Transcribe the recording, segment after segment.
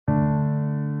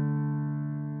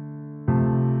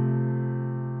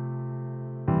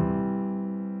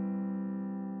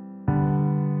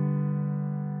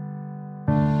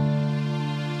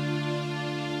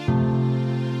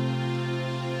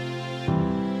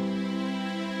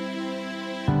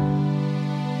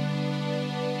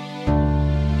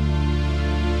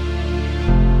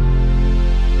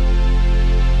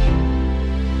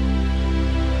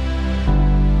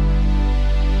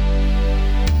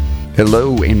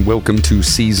Hello and welcome to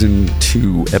Season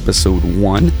 2, Episode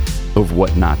 1 of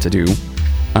What Not to Do.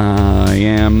 I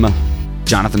am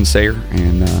Jonathan Sayer,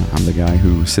 and I'm the guy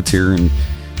who sits here and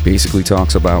basically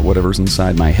talks about whatever's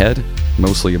inside my head,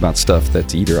 mostly about stuff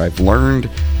that either I've learned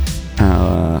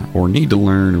or need to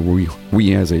learn, or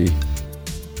we as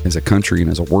a country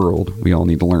and as a world, we all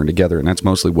need to learn together, and that's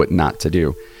mostly what not to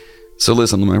do. So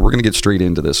listen, we're going to get straight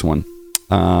into this one.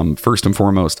 First and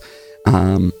foremost,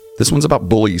 this one's about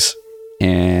bullies,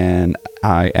 and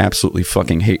I absolutely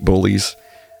fucking hate bullies.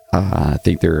 I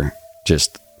think they're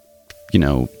just,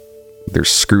 they're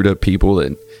screwed up people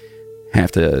that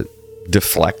have to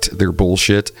deflect their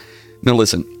bullshit. Now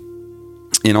listen,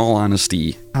 in all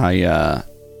honesty, I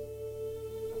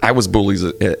was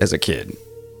bullied as a kid.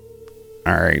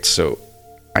 All right, so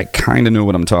I kind of know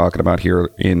what I'm talking about here,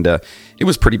 and it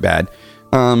was pretty bad.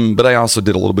 But I also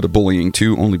did a little bit of bullying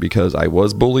too, only because I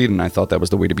was bullied and I thought that was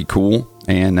the way to be cool.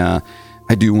 And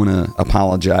I do want to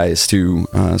apologize to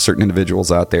certain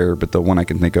individuals out there, but the one I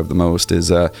can think of the most is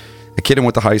a kid I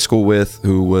went to high school with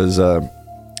who was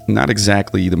not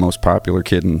exactly the most popular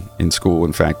kid in school.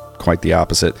 In fact, quite the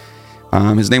opposite.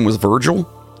 His name was Virgil.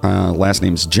 Last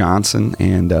name's Johnson,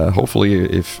 and hopefully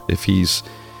if he's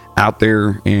out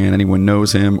there and anyone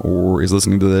knows him or is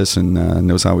listening to this and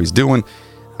knows how he's doing,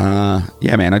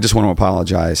 yeah, man, I just want to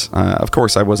apologize. Of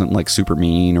course, I wasn't like super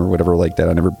mean or whatever like that.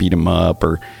 I never beat him up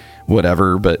or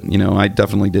whatever, but I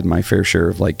definitely did my fair share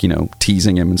of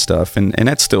teasing him and stuff, and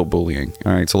that's still bullying.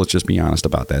 All right, so let's just be honest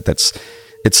about that.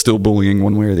 It's still bullying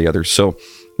one way or the other. So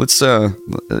let's I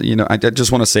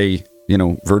just want to say,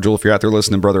 Virgil, if you're out there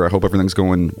listening, brother, I hope everything's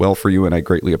going well for you, and I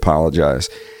greatly apologize.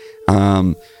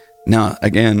 Now,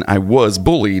 again, I was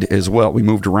bullied as well. We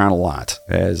moved around a lot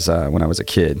as when I was a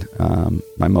kid.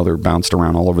 My mother bounced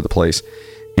around all over the place.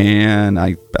 And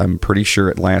I'm pretty sure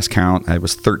at last count, I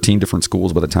was 13 different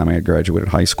schools by the time I had graduated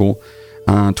high school.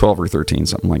 12 or 13,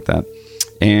 something like that.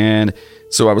 And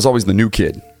so I was always the new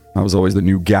kid. I was always the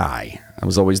new guy. I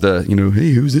was always the,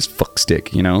 hey, who's this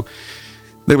fuckstick?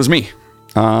 That was me.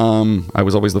 I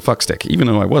was always the fuckstick. Even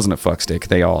though I wasn't a fuckstick,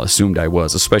 they all assumed I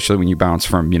was, especially when you bounce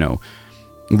from,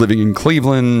 living in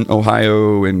Cleveland,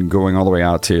 Ohio, and going all the way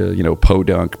out to,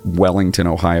 Podunk, Wellington,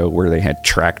 Ohio, where they had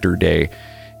Tractor Day.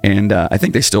 And I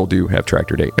think they still do have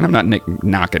Tractor Day. And I'm not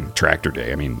knocking Tractor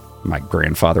Day. I mean, my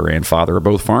grandfather and father are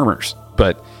both farmers.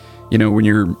 But, when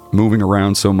you're moving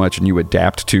around so much and you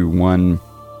adapt to one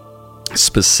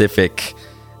specific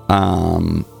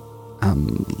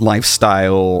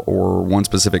lifestyle or one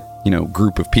specific,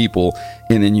 group of people,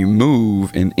 and then you move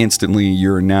and instantly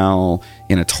you're now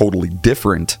in a totally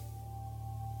different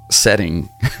setting,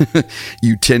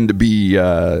 you tend to be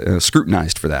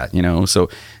scrutinized for that, So,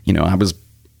 I was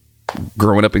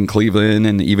growing up in Cleveland,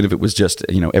 and even if it was just,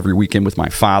 every weekend with my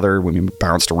father, when we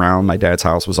bounced around, my dad's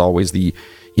house was always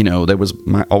that was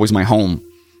always my home.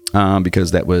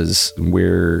 Because that was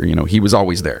where, he was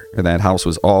always there. That house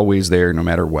was always there no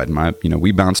matter what.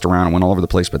 We bounced around and went all over the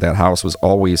place, but that house was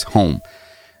always home.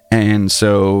 And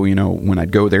so, when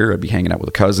I'd go there, I'd be hanging out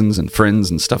with cousins and friends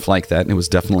and stuff like that. And it was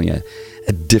definitely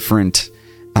a different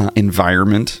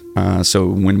environment. So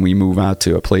when we move out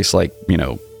to a place like,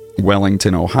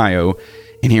 Wellington, Ohio,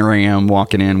 and here I am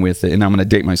walking in with, and I'm going to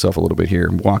date myself a little bit here,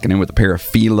 walking in with a pair of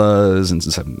Fila's and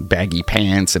some baggy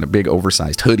pants and a big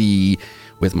oversized hoodie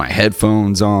with my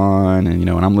headphones on, and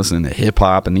and I'm listening to hip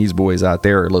hop, and these boys out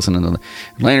there are listening to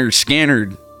Leonard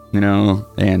Skinner,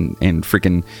 and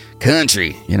freaking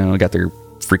country, got their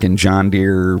freaking John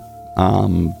Deere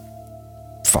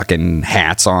fucking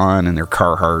hats on and their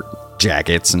Carhartt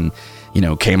jackets and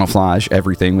camouflage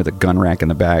everything with a gun rack in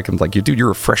the back. I'm like, dude,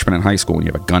 you're a freshman in high school and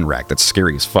you have a gun rack. That's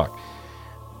scary as fuck.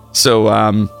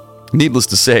 So, needless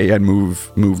to say, I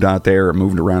moved out there,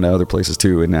 moved around to other places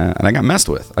too, and I got messed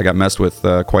with. I got messed with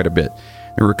quite a bit.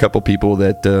 There were a couple people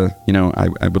that,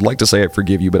 I would like to say I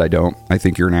forgive you, but I don't. I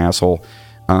think you're an asshole.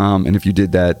 And if you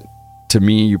did that to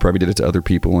me, you probably did it to other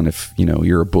people. And if,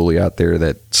 you're a bully out there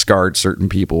that scarred certain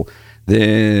people,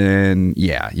 then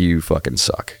yeah, you fucking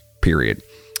suck, period.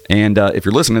 And if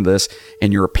you're listening to this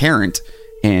and you're a parent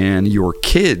and your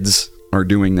kids are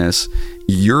doing this,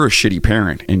 you're a shitty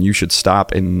parent, and you should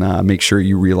stop and make sure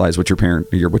you realize what your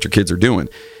kids are doing.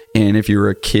 And if you're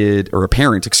a kid or a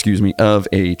parent, of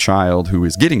a child who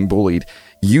is getting bullied,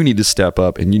 you need to step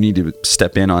up and you need to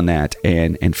step in on that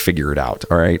and figure it out.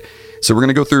 All right. So we're going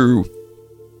to go through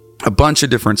a bunch of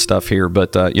different stuff here,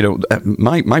 but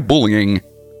my bullying,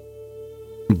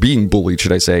 being bullied,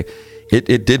 should I say,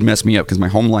 it did mess me up because my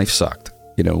home life sucked.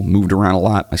 Moved around a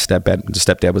lot. My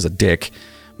stepdad was a dick.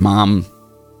 Mom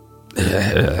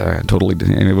totally.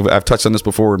 I've touched on this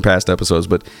before in past episodes,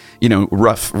 but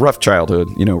rough childhood,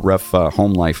 rough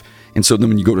home life. And so then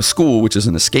when you go to school, which is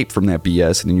an escape from that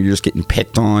BS, and then you're just getting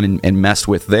picked on and messed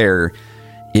with there,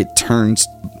 it turns,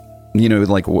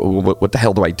 like, what the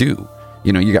hell do I do?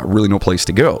 You got really no place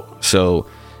to go. So,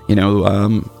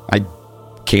 I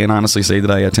can honestly say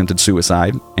that I attempted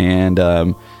suicide, and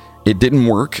it didn't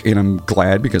work, and I'm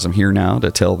glad, because I'm here now to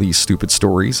tell these stupid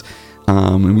stories.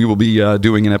 And we will be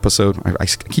doing an episode. I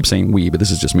keep saying we, but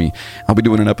this is just me. I'll be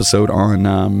doing an episode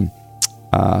on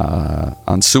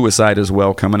suicide as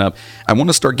well coming up. I want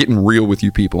to start getting real with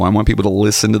you people. I want people to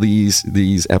listen to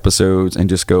these episodes and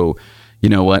just go, you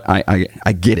know what?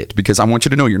 I get it, because I want you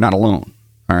to know you're not alone.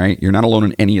 All right, you're not alone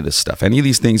in any of this stuff. Any of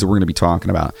these things that we're going to be talking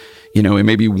about. It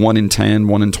may be 1 in 10,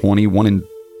 1 in 20, 1 in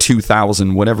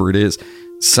 2,000, whatever it is.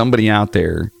 Somebody out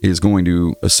there is going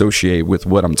to associate with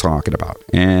what I'm talking about.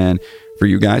 And for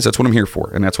you guys, that's what I'm here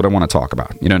for. And that's what I want to talk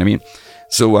about. You know what I mean?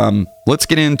 So let's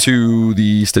get into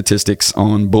the statistics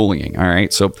on bullying. All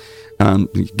right. So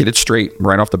get it straight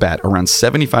right off the bat. Around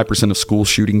 75% of school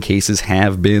shooting cases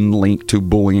have been linked to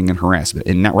bullying and harassment.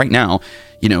 And right now,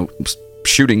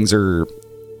 shootings are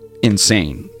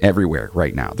insane everywhere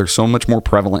right now. They're so much more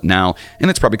prevalent now.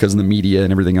 And it's probably because of the media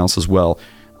and everything else as well.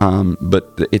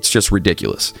 But it's just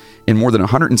ridiculous. And more than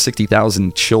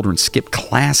 160,000 children skip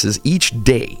classes each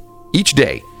day,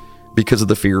 because of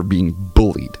the fear of being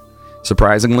bullied.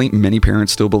 Surprisingly, many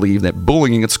parents still believe that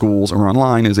bullying at schools or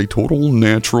online is a total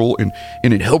natural and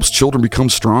it helps children become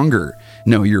stronger.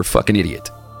 No, you're a fucking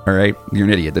idiot. All right? You're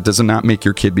an idiot. That does not make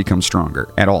your kid become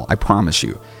stronger at all. I promise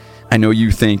you. I know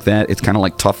you think that it's kind of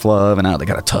like tough love and they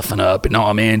got to toughen up and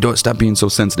man, don't stop being so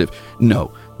sensitive.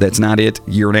 No, that's not it.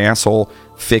 You're an asshole.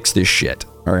 Fix this shit.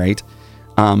 All right.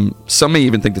 Some may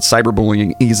even think that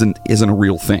cyberbullying isn't a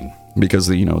real thing because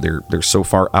they're so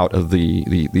far out of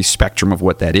the spectrum of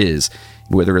what that is,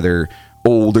 whether they're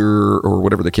older or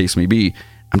whatever the case may be.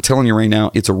 I'm telling you right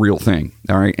now, it's a real thing.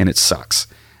 All right, and it sucks.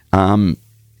 And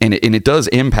it does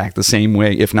impact the same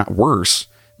way, if not worse,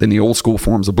 than the old school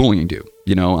forms of bullying do.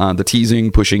 The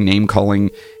teasing, pushing, name calling,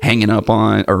 hanging up,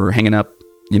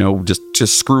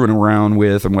 just screwing around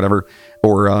with and whatever,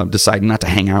 or deciding not to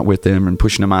hang out with them and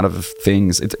pushing them out of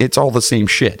things. It's all the same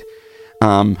shit.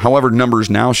 However,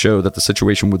 numbers now show that the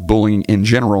situation with bullying in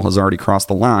general has already crossed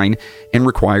the line and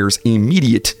requires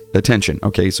immediate attention.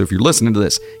 Okay, so if you're listening to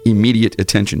this, immediate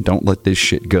attention. Don't let this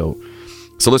shit go.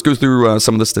 So let's go through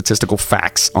some of the statistical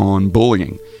facts on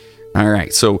bullying. All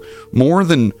right, so more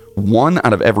than 1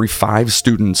 out of every 5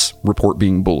 students report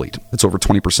being bullied. That's over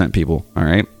 20%, people, all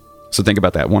right? So think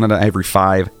about that, 1 out of every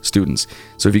 5 students.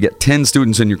 So if you get 10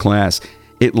 students in your class,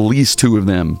 at least 2 of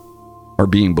them are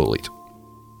being bullied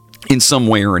in some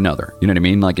way or another. You know what I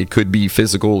mean? Like, it could be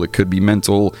physical, it could be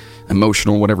mental,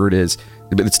 emotional, whatever it is,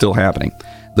 but it's still happening.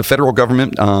 The federal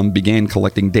government began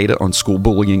collecting data on school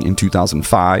bullying in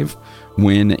 2005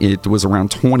 when it was around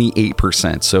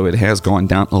 28%. So it has gone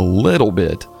down a little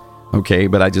bit, okay?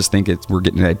 But I just think we're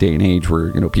getting to that day and age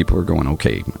where, people are going,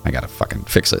 okay, I got to fucking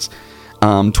fix this.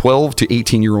 12 to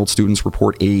 18-year-old students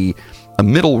report a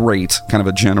middle rate, kind of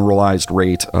a generalized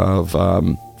rate of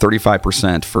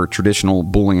 35% for traditional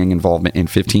bullying involvement and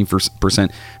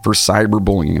 15% for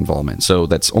cyberbullying involvement. So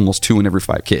that's almost 2 in every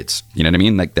 5 kids. You know what I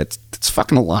mean? Like that's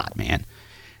fucking a lot, man.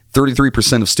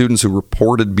 33% of students who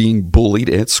reported being bullied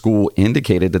at school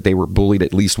indicated that they were bullied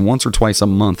at least once or twice a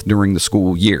month during the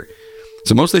school year.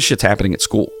 So most of this shit's happening at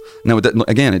school. Now,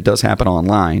 again, it does happen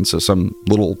online. So some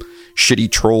little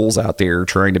shitty trolls out there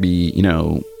trying to be,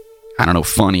 I don't know,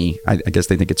 funny. I guess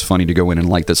they think it's funny to go in and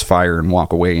light this fire and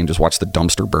walk away and just watch the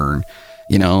dumpster burn.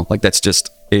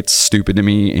 It's stupid to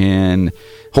me, and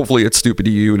hopefully it's stupid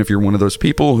to you. And if you're one of those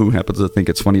people who happens to think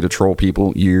it's funny to troll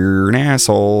people, you're an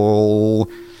asshole.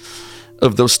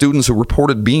 Of those students who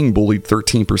reported being bullied,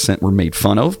 13% were made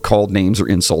fun of, called names, or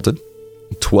insulted.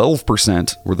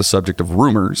 12% were the subject of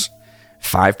rumors.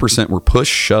 5% were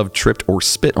pushed, shoved, tripped, or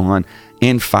spit on.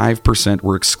 And 5%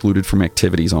 were excluded from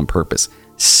activities on purpose.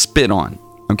 Spit on.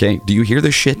 Okay, do you hear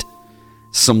this shit?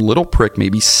 Some little prick may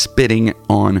be spitting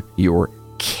on your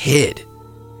kid.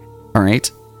 All right?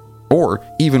 Or,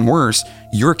 even worse,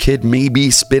 your kid may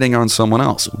be spitting on someone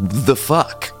else. The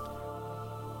fuck?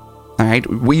 All right?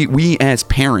 We as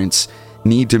parents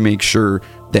need to make sure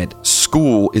that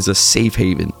school is a safe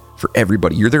haven for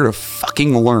everybody. You're there to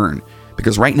fucking learn.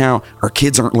 Because right now, our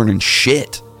kids aren't learning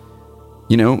shit.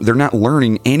 They're not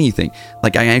learning anything.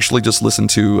 Like, I actually just listened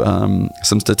to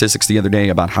some statistics the other day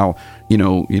about how,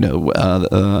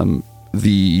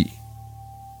 the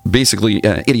basically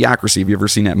Idiocracy, have you ever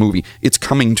seen that movie? It's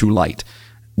coming to light.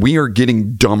 We are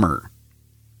getting dumber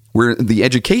where the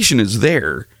education is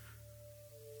there,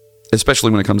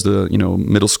 especially when it comes to,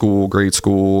 middle school, grade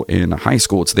school, and high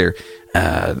school, it's there.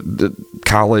 The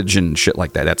college and shit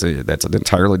like that, that's an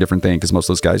entirely different thing, because most of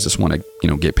those guys just want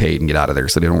to, get paid and get out of there,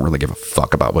 so they don't really give a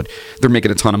fuck about what they're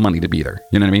making a ton of money to be there.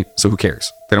 You know what I mean? So who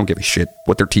cares? They don't give a shit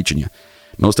what they're teaching you.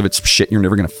 Most of it's shit you're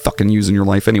never going to fucking use in your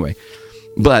life anyway.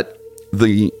 But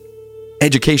the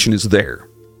education is there.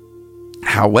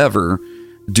 However,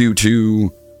 due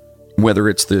to whether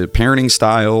it's the parenting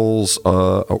styles,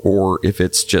 or if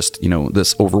it's just,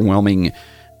 this overwhelming,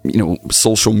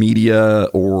 social media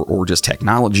or just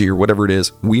technology or whatever it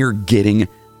is, we are getting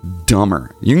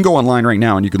dumber. You can go online right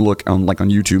now and you can look on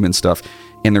YouTube and stuff,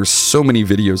 and there's so many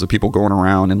videos of people going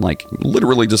around and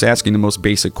literally just asking the most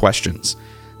basic questions.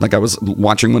 I was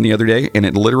watching one the other day, and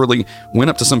it literally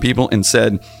went up to some people and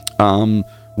said,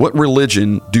 what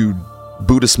religion do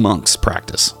Buddhist monks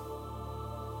practice?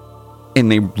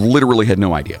 And they literally had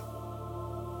no idea.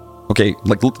 Okay,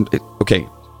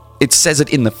 it says it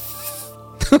in the...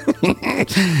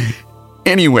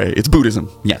 Anyway, it's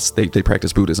Buddhism. Yes, they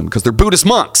practice Buddhism because they're Buddhist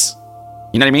monks.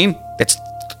 You know what I mean?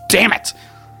 Damn it.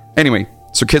 Anyway,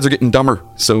 so kids are getting dumber,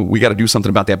 so we got to do something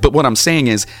about that. But what I'm saying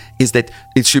is that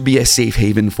it should be a safe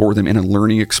haven for them and a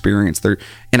learning experience.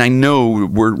 And I know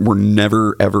we're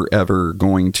never, ever, ever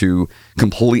going to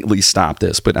completely stop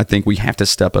this, but I think we have to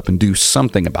step up and do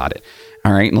something about it.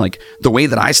 All right? And the way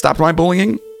that I stopped my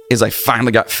bullying is I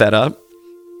finally got fed up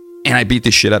and I beat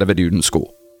the shit out of a dude in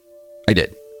school. I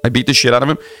did. I beat the shit out of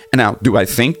him. And now, do I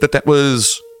think that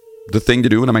was the thing to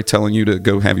do? And am I telling you to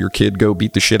go have your kid go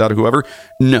beat the shit out of whoever?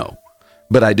 No.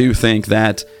 But I do think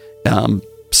that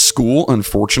school,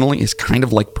 unfortunately, is kind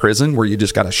of like prison, where you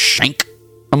just got to shank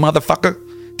a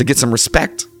motherfucker to get some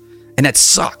respect. And that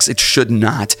sucks. It should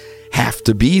not have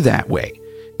to be that way.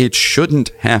 It shouldn't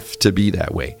have to be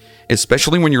that way,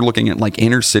 especially when you're looking at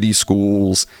inner city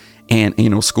schools and,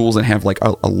 schools that have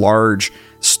a large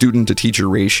student to teacher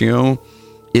ratio.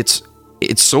 It's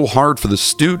so hard for the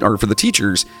student or for the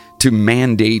teachers to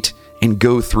mandate and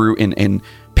go through and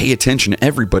pay attention to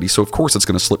everybody. So of course it's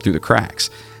going to slip through the cracks.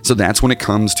 So that's when it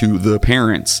comes to the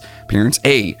parents. Parents,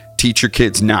 teach your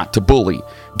kids not to bully.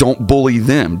 Don't bully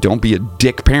them. Don't be a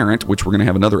dick parent, which we're going to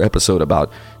have another episode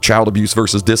about child abuse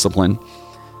versus discipline.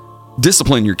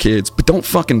 Discipline your kids, but don't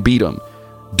fucking beat them.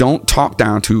 Don't talk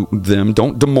down to them.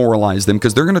 Don't demoralize them,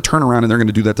 because they're going to turn around and they're going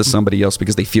to do that to somebody else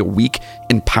because they feel weak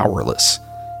and powerless.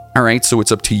 All right, so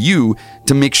it's up to you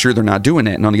to make sure they're not doing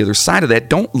that. And on the other side of that,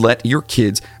 don't let your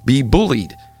kids be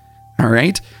bullied. All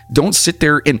right? Don't sit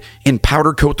there and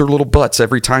powder coat their little butts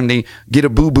every time they get a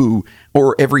boo-boo,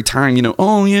 or every time,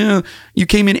 oh yeah, you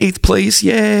came in 8th place,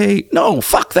 yay. No,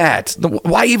 fuck that.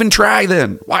 Why even try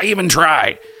then? Why even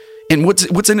try? And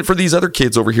what's in it for these other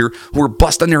kids over here who are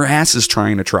busting their asses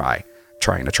trying to try?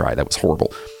 That was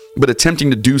horrible. But attempting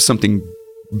to do something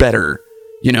better.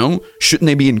 Shouldn't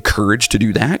they be encouraged to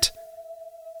do that?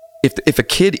 If a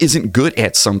kid isn't good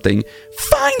at something,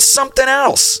 find something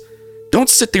else. Don't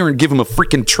sit there and give them a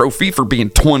freaking trophy for being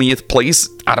 20th place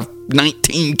out of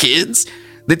 19 kids.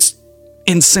 That's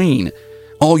insane.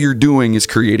 All you're doing is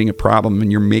creating a problem,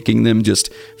 and you're making them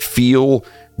just feel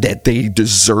that they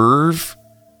deserve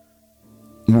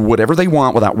whatever they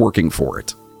want without working for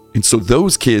it. And so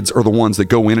those kids are the ones that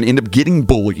go in and end up getting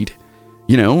bullied.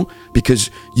 Because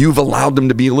you've allowed them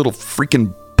to be a little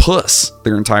freaking puss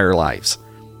their entire lives.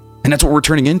 And that's what we're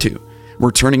turning into.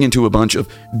 We're turning into a bunch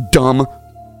of dumb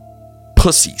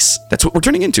pussies. That's what we're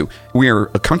turning into. We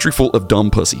are a country full of dumb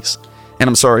pussies. And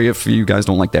I'm sorry if you guys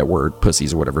don't like that word,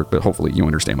 pussies or whatever, but hopefully you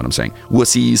understand what I'm saying.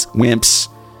 Wussies, wimps.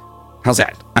 How's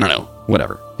that? I don't know.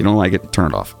 Whatever. You don't like it? Turn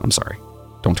it off. I'm sorry.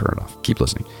 Don't turn it off. Keep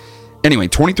listening. Anyway,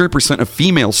 23% of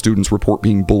female students report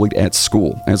being bullied at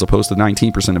school, as opposed to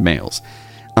 19% of males.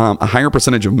 A higher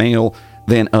percentage of male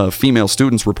than of female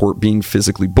students report being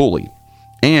physically bullied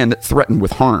and threatened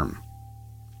with harm.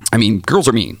 I mean, girls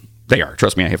are mean. They are.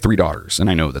 Trust me, I have 3 daughters, and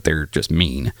I know that they're just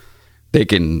mean. They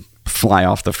can fly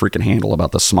off the freaking handle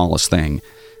about the smallest thing,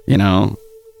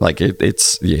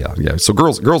 it's yeah. So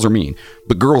girls are mean,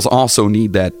 but girls also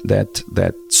need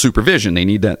that supervision. They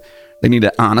need that. They need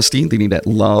that honesty. They need that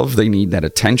love. They need that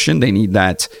attention. They need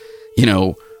that,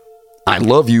 I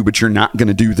love you, but you're not going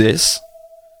to do this.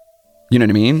 You know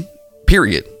what I mean?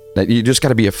 Period. That you just got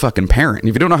to be a fucking parent. And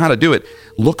if you don't know how to do it,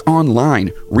 look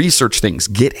online, research things,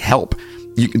 get help.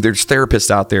 There's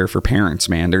therapists out there for parents,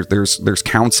 man. There's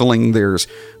counseling. There's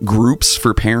groups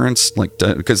for parents.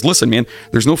 Because listen, man,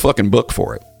 there's no fucking book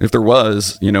for it. If there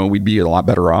was, we'd be a lot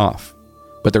better off.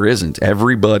 But there isn't.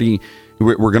 Everybody...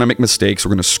 We're going to make mistakes. We're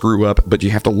going to screw up, but you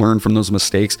have to learn from those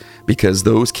mistakes, because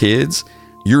those kids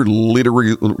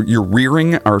you're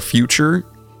rearing our future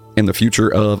and the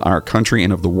future of our country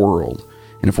and of the world.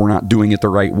 And if we're not doing it the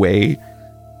right way,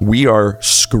 we are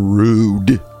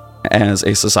screwed as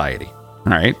a society. All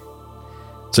right?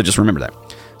 So just remember that.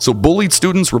 So bullied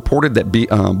students reported that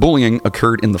bullying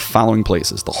occurred in the following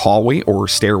places: the hallway or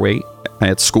stairway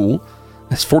at school.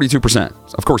 That's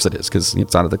 42%. Of course it is, because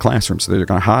it's out of the classroom, so they're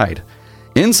going to hide.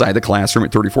 Inside the classroom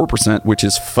at 34%, which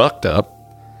is fucked up.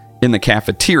 In the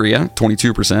cafeteria,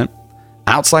 22%.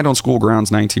 Outside on school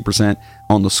grounds, 19%.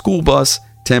 On the school bus,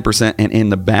 10%. And in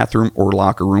the bathroom or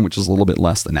locker room, which is a little bit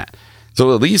less than that.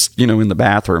 So at least, in the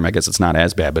bathroom, I guess it's not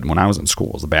as bad. But when I was in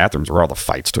school, the bathrooms where all the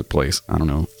fights took place. I don't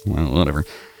know. Well, whatever.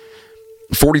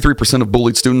 43% of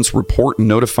bullied students report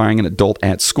notifying an adult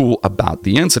at school about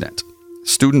the incident.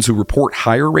 Students who report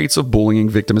higher rates of bullying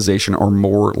victimization are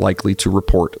more likely to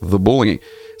report the bullying.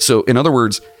 So, in other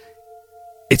words,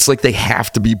 it's like they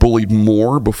have to be bullied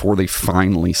more before they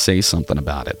finally say something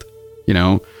about it.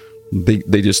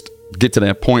 They just get to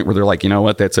that point where they're like, you know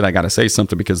what, that's it. I got to say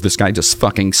something because this guy just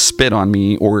fucking spit on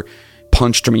me or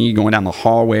punched me going down the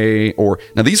hallway.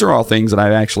 Now, these are all things that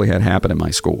I've actually had happen in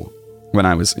my school when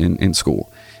I was in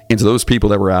school. And to those people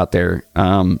that were out there,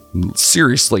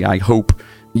 seriously, I hope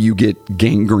you get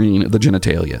gangrene of the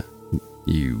genitalia,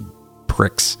 you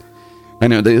pricks. I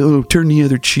know they turn the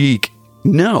other cheek.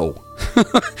 No,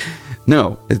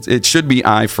 no, it should be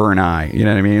eye for an eye. You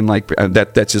know what I mean? Like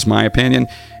that's just my opinion.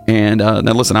 And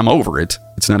now listen, I'm over it.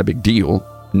 It's not a big deal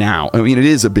now. I mean, it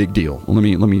is a big deal. Let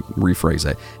me rephrase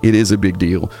that. It is a big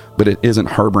deal, but it isn't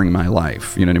harboring my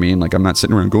life. You know what I mean? Like I'm not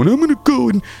sitting around going, I'm going to go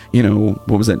and,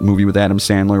 what was that movie with Adam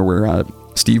Sandler where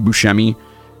Steve Buscemi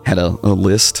had a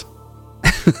list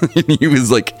and he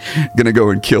was like going to go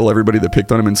and kill everybody that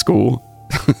picked on him in school.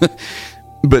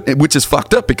 But which is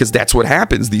fucked up because that's what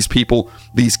happens. These people,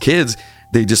 these kids,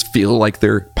 they just feel like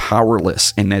they're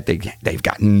powerless and that they've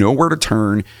got nowhere to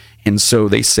turn. And so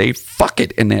they say, fuck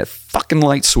it. And that fucking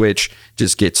light switch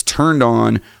just gets turned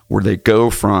on where they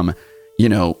go from,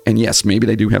 and yes, maybe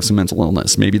they do have some mental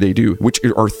illness. Maybe they do, which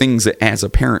are things that as a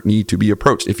parent need to be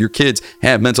approached. If your kids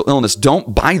have mental illness,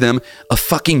 don't buy them a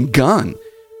fucking gun.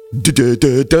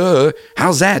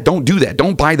 How's that? Don't do that.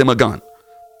 Don't buy them a gun.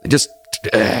 Just,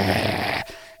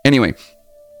 anyway,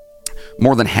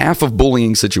 more than half of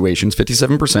bullying situations,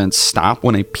 57%, stop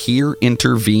when a peer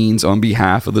intervenes on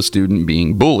behalf of the student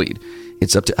being bullied.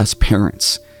 It's up to us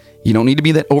parents. You don't need to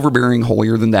be that overbearing,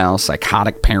 holier-than-thou,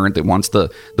 psychotic parent that wants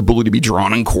the bully to be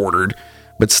drawn and quartered,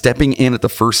 but stepping in at the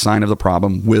first sign of the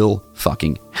problem will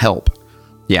fucking help.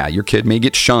 Yeah, your kid may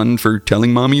get shunned for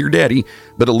telling mommy or daddy,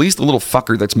 but at least the little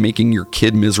fucker that's making your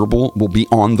kid miserable will be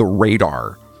on the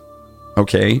radar.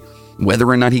 Okay? Whether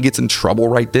or not he gets in trouble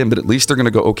right then, but at least they're going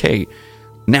to go, okay,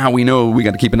 now we know we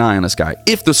got to keep an eye on this guy.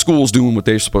 If the school's doing what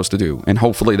they're supposed to do, and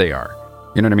hopefully they are.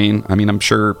 You know what I mean? I mean, I'm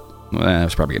sure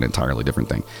that's probably an entirely different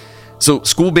thing. So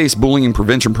school-based bullying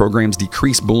prevention programs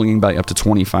decrease bullying by up to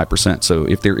 25%. So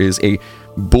if there is a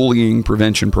bullying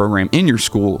prevention program in your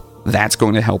school, that's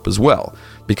going to help as well.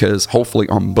 Because hopefully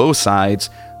on both sides,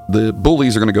 the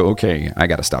bullies are going to go, okay, I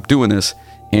got to stop doing this.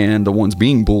 And the ones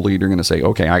being bullied are going to say,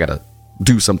 okay, I got to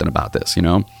do something about this,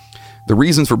 The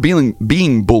reasons for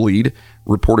being bullied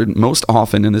reported most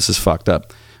often, and this is fucked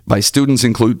up, by students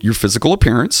include your physical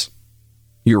appearance,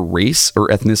 your race or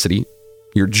ethnicity,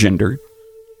 your gender,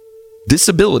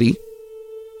 disability,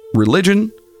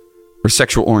 religion, or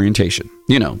sexual orientation.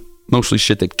 Mostly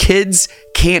shit that kids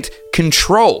can't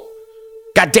control.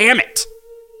 God damn it.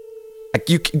 Like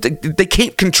they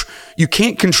can't control. You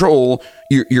can't control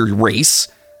your race,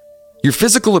 your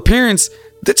physical appearance.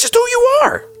 That's just who you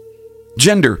are.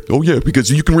 Gender. Oh yeah, because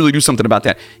you can really do something about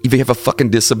that. If you have a fucking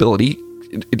disability,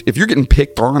 if you're getting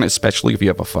picked on, especially if you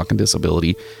have a fucking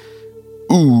disability,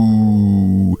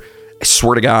 ooh, I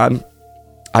swear to God,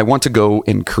 I want to go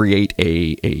and create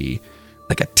a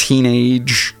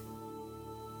teenage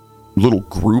little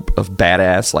group of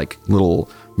badass, like little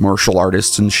martial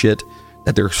artists and shit,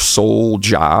 that their sole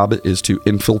job is to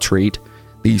infiltrate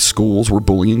these schools where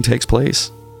bullying takes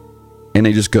place. And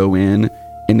they just go in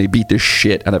and they beat the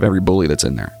shit out of every bully that's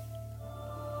in there.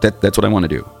 That's what I want to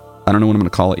do. I don't know what I'm going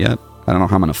to call it yet. I don't know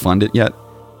how I'm going to fund it yet,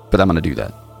 but I'm going to do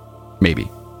that. Maybe.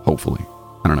 Hopefully.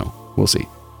 I don't know. We'll see.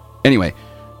 Anyway,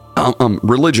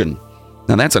 religion.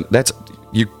 Now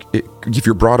if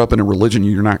you're brought up in a religion,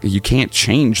 you can't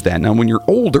change that. Now when you're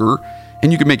older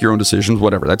and you can make your own decisions,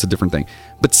 whatever, that's a different thing.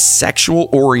 But sexual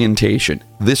orientation,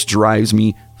 this drives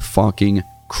me fucking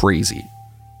crazy.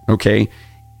 Okay?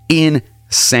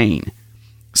 Insane.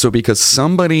 So because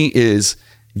somebody is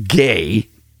gay,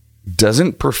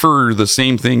 doesn't prefer the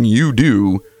same thing you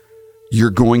do,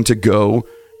 you're going to go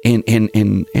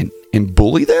and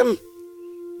bully them?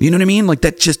 You know what I mean? Like,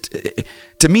 that just,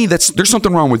 to me, there's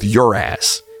something wrong with your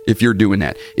ass if you're doing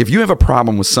that. If you have a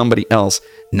problem with somebody else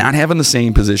not having the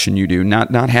same position you do,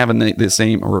 not having the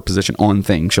same, or a position on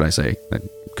things, should I say? That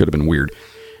could have been weird.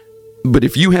 But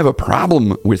if you have a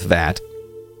problem with that,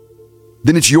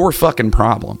 then it's your fucking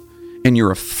problem. And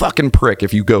you're a fucking prick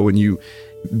if you go and you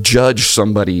judge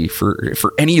somebody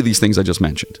for any of these things I just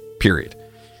mentioned, period.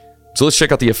 So let's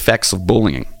check out the effects of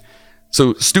bullying.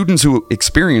 So students who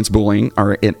experience bullying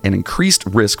are at an increased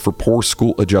risk for poor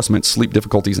school adjustment, sleep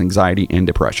difficulties, anxiety, and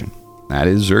depression. That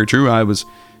is very true.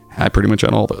 I pretty much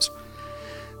had all those.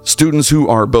 Students who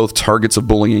are both targets of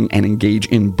bullying and engage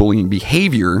in bullying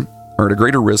behavior are at a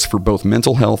greater risk for both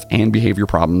mental health and behavior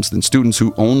problems than students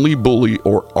who only bully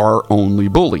or are only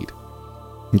bullied.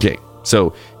 Okay,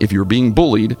 so if you're being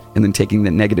bullied and then taking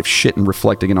the negative shit and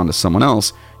reflecting it onto someone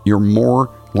else, you're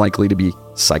more likely to be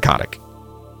psychotic.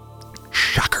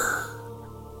 Shocker.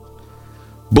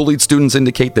 Bullied students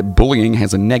indicate that bullying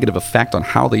has a negative effect on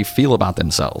how they feel about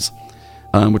themselves,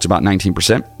 which is about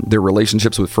 19%, their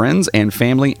relationships with friends and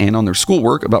family, and on their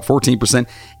schoolwork, about 14%,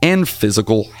 and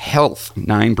physical health,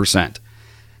 9%.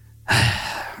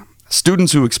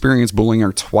 Students who experience bullying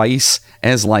are twice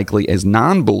as likely as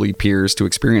non-bullied peers to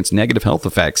experience negative health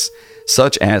effects,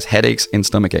 such as headaches and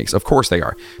stomach aches. Of course they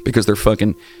are, because they're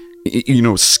fucking,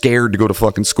 scared to go to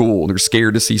fucking school. They're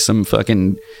scared to see some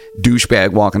fucking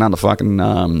douchebag walking down the fucking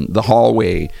the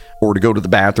hallway, or to go to the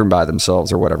bathroom by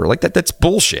themselves or whatever. Like that's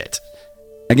bullshit.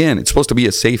 Again, it's supposed to be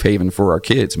a safe haven for our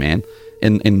kids, man.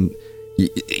 And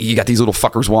you got these little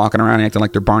fuckers walking around acting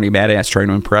like they're Barney Badass trying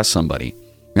to impress somebody.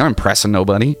 You're not impressing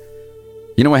nobody.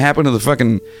 You know what happened to the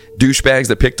fucking douchebags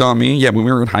that picked on me? Yeah, when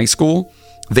we were in high school,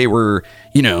 they were,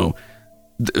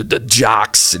 the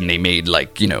jocks, and they made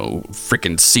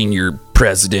freaking senior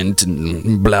president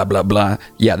and blah, blah, blah.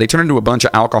 Yeah, they turned into a bunch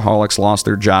of alcoholics, lost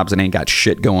their jobs, and ain't got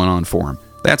shit going on for them.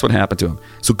 That's what happened to them.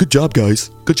 So good job,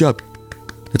 guys. Good job.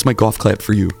 That's my golf clap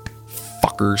for you,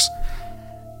 fuckers.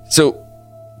 So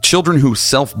children who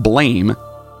self-blame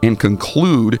and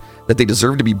conclude that they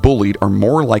deserve to be bullied are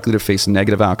more likely to face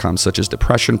negative outcomes such as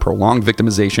depression, prolonged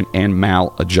victimization, and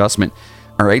maladjustment.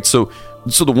 All right, so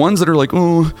the ones that are like,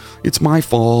 oh, it's my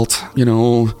fault,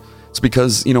 it's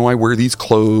because, I wear these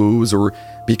clothes, or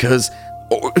because,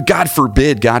 God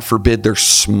forbid, they're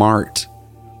smart.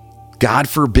 God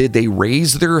forbid they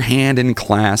raise their hand in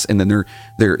class and then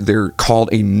they're called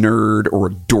a nerd or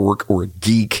a dork or a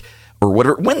geek or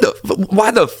whatever.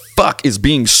 Why the fuck is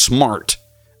being smart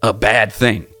a bad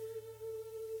thing?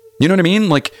 You know what I mean?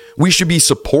 Like, we should be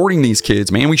supporting these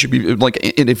kids, man. We should be like,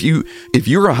 and if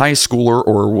you're a high schooler,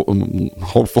 or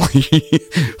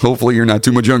hopefully you're not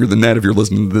too much younger than that if you're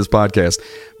listening to this podcast,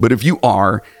 but if you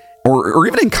are, or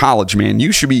even in college, man,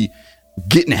 you should be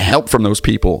getting help from those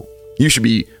people. You should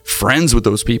be friends with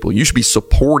those people. You should be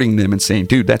supporting them and saying,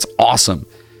 dude, that's awesome.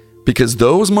 Because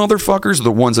those motherfuckers are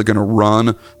the ones that are going to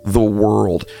run the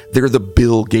world. They're the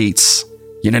Bill Gates.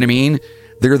 You know what I mean?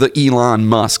 They're the Elon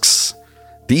Musks.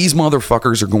 These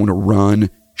motherfuckers are going to run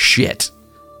shit.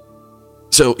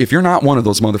 So if you're not one of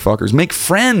those motherfuckers, make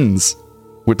friends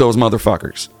with those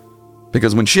motherfuckers.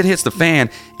 Because when shit hits the fan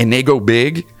and they go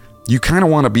big, you kind of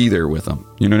want to be there with them.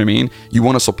 You know what I mean? You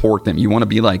want to support them. You want to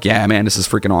be like, yeah, man, this is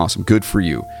freaking awesome. Good for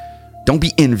you. Don't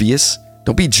be envious.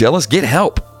 Don't be jealous. Get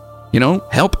help.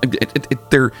 Help.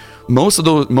 They're most of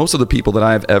the people that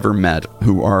I've ever met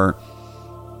who are,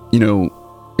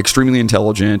 extremely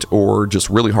intelligent or just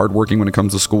really hardworking when it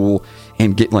comes to school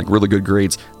and get like really good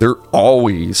grades.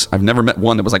 I've never met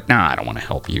one that was like, nah, I don't want to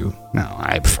help you. No,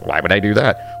 why would I do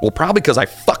that? Well, probably because I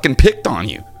fucking picked on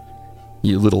you.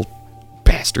 You little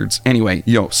bastards. Anyway,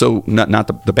 so not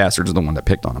the bastards are the one that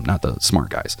picked on them, not the smart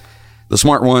guys. The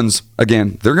smart ones,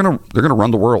 again, they're gonna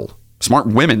run the world. Smart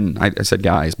women, I said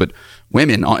guys, but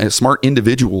women, smart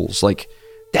individuals, like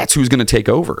that's who's gonna take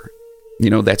over.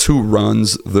 That's who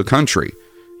runs the country.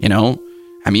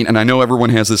 I mean, and I know everyone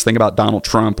has this thing about Donald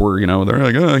Trump where, they're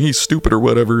like, oh, he's stupid or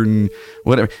whatever and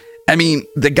whatever. I mean,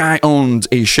 the guy owned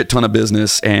a shit ton of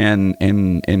business and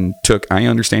took, I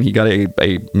understand he got a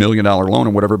 $1 million loan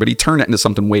or whatever, but he turned that into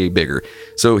something way bigger.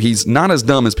 So he's not as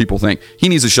dumb as people think. He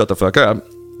needs to shut the fuck up.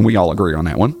 We all agree on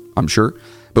that one, I'm sure.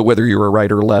 But whether you're a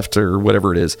right or left or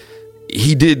whatever it is,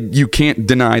 you can't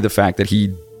deny the fact that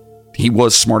he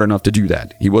was smart enough to do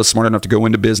that. He was smart enough to go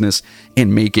into business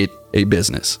and make it a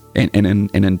business and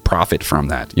then profit from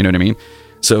that. You know what I mean?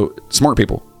 So smart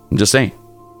people, I'm just saying.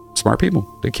 Smart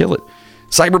people, they kill it.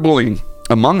 Cyberbullying.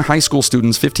 Among high school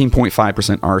students,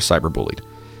 15.5% are cyberbullied.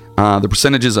 The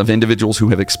percentages of individuals who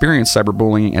have experienced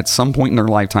cyberbullying at some point in their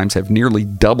lifetimes have nearly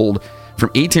doubled from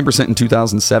 18% in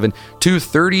 2007 to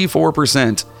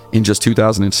 34% in just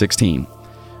 2016.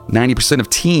 90% of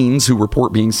teens who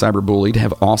report being cyberbullied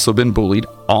have also been bullied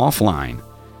offline.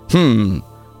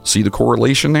 See the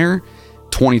correlation there?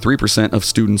 23% of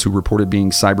students who reported being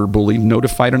cyberbullied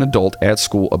notified an adult at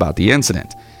school about the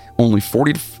incident. Only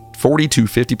 40 to 50%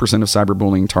 of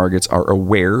cyberbullying targets are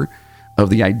aware of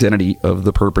the identity of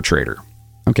the perpetrator.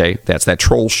 Okay, that's that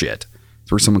troll shit.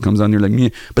 It's where someone comes on there like, meh.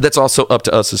 But that's also up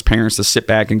to us as parents to sit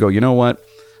back and go, you know what?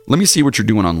 Let me see what you're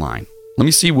doing online. Let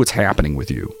me see what's happening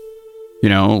with you. You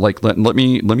know, like let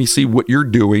me see what you're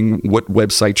doing, what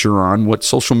websites you're on, what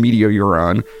social media you're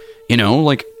on. You know,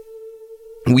 like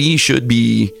we should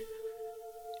be,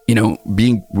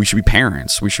 we should be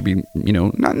parents. We should be,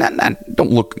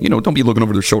 don't be looking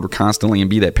over their shoulder constantly and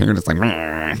be that parent that's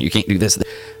like, you can't do this.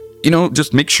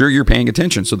 Just make sure you're paying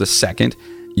attention. So the second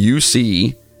you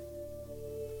see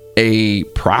a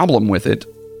problem with it,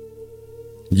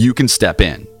 you can step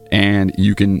in and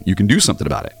you can do something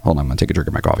about it. Hold on, I'm going to take a drink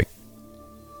of my coffee.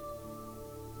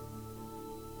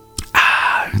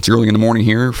 It's early in the morning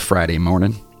here, Friday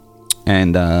morning.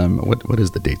 And what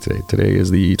is the date today? Today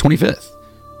is the 25th.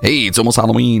 Hey, it's almost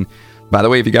Halloween. By the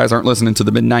way, if you guys aren't listening to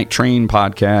the Midnight Train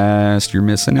podcast, you're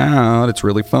missing out. It's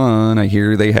really fun. I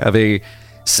hear they have a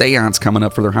seance coming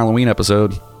up for their Halloween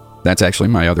episode. That's actually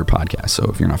my other podcast. So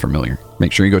if you're not familiar,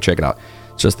 make sure you go check it out.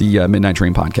 It's just the Midnight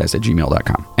Train podcast at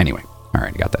gmail.com. Anyway, all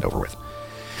right, I got that over with.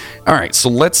 All right, so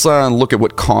let's look at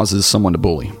what causes someone to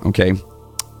bully, okay?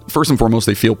 First and foremost,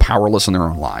 they feel powerless in their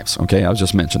own lives. Okay, I was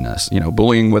just mentioning this.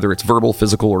 Bullying, whether it's verbal,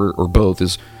 physical, or both,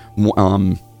 is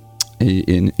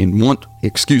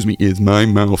is my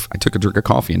mouth. I took a drink of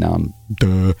coffee and now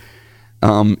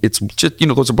I'm it's just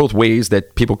those are both ways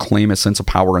that people claim a sense of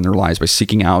power in their lives by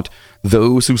seeking out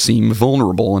those who seem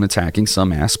vulnerable and attacking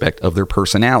some aspect of their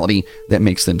personality that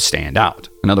makes them stand out.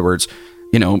 In other words,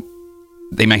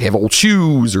 they might have old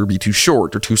shoes or be too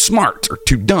short or too smart or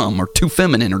too dumb or too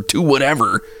feminine or too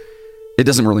whatever. It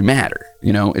doesn't really matter.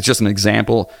 It's just an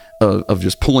example of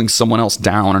just pulling someone else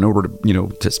down in order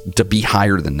to, to be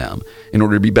higher than them. In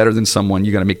order to be better than someone,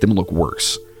 you got to make them look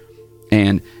worse.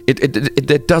 And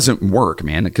it doesn't work,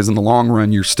 man, because in the long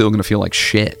run, you're still going to feel like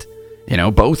shit.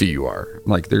 Both of you are.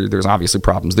 Like there's obviously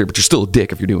problems there, but you're still a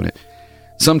dick if you're doing it.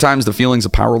 Sometimes the feelings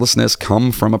of powerlessness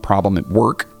come from a problem at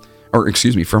work. Or,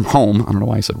 from home. I don't know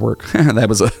why I said work. That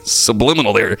was a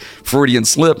subliminal there. Freudian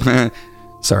slip.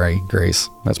 Sorry, Grace.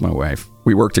 That's my wife.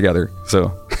 We work together. So,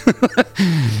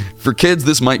 for kids,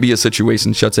 this might be a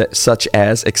situation such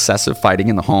as excessive fighting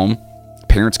in the home,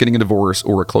 parents getting a divorce,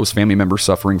 or a close family member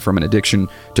suffering from an addiction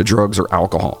to drugs or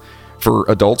alcohol. For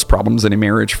adults, problems in a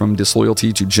marriage from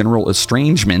disloyalty to general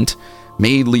estrangement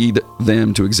may lead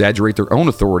them to exaggerate their own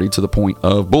authority to the point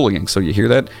of bullying. So you hear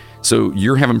that? So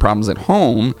you're having problems at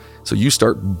home, so you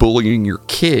start bullying your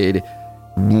kid,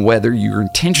 whether you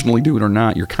intentionally do it or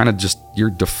not. You're kind of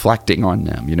you're deflecting on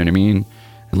them, you know what I mean?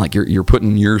 And like you're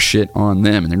putting your shit on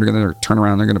them, and then they're going to turn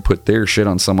around and they're going to put their shit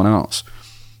on someone else.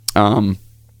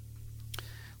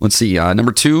 Let's see.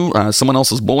 Number 2, someone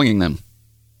else is bullying them.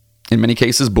 In many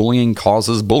cases, bullying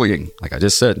causes bullying. Like I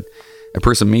just said, a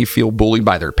person may feel bullied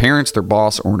by their parents, their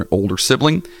boss, or an older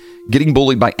sibling. Getting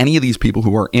bullied by any of these people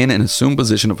who are in an assumed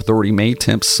position of authority may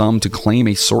tempt some to claim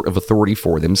a sort of authority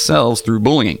for themselves through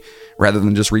bullying, rather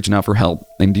than just reaching out for help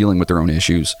and dealing with their own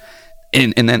issues.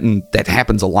 And that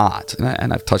happens a lot.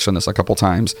 And I've touched on this a couple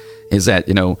times, is that,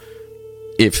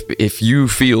 if you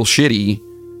feel shitty,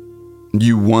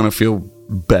 you want to feel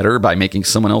better by making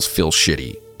someone else feel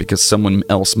shitty because someone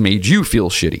else made you feel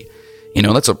shitty.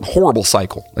 That's a horrible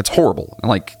cycle. That's horrible.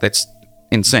 That's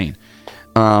insane.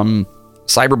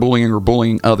 Cyberbullying or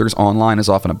bullying others online is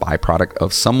often a byproduct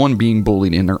of someone being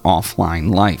bullied in their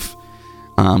offline life.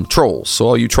 Trolls. So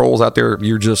all you trolls out there,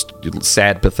 you're just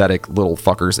sad, pathetic little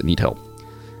fuckers that need help.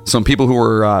 Some people who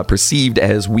are perceived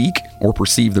as weak or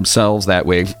perceive themselves that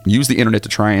way use the internet to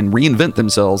try and reinvent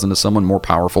themselves into someone more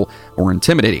powerful or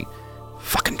intimidating.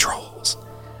 Fucking trolls.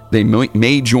 They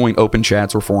may join open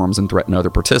chats or forums and threaten other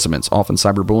participants. Often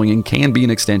cyberbullying can be an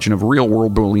extension of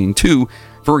real-world bullying too.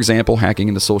 For example, hacking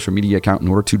into social media account in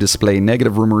order to display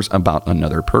negative rumors about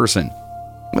another person.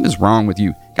 What is wrong with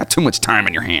you? Got too much time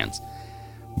on your hands.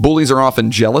 Bullies are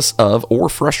often jealous of or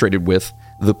frustrated with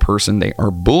the person they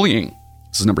are bullying.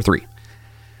 This is number 3.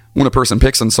 When a person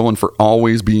picks on someone for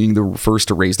always being the first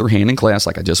to raise their hand in class,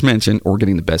 like I just mentioned, or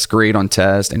getting the best grade on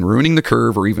tests and ruining the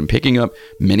curve, or even picking up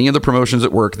many of the promotions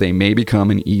at work, they may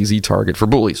become an easy target for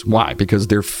bullies. Why? Because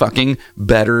they're fucking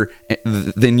better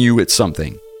than you at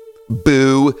something.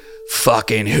 Boo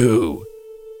fucking who?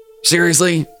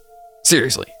 Seriously?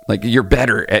 Like, you're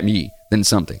better at me than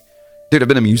something. Dude, I've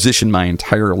been a musician my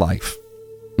entire life.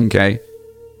 Okay?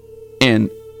 And,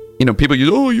 people use,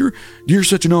 oh, you're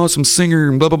such an awesome singer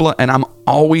and blah, blah, blah. And I'm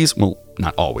always, well,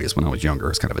 not always. When I was younger, I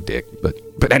was kind of a dick.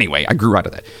 But anyway, I grew out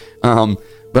of that.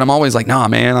 But I'm always like, nah,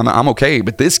 man, I'm okay.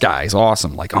 But this guy's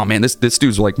awesome. Like, oh, man, this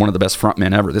dude's like one of the best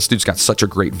frontmen ever. This dude's got such a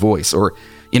great voice. Or,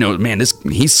 man,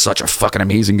 he's such a fucking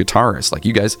amazing guitarist. Like,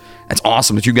 you guys, that's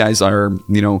awesome that you guys are,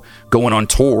 going on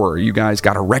tour. Or you guys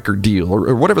got a record deal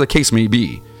or whatever the case may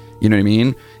be. You know what I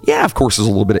mean? Yeah, of course, there's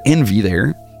a little bit of envy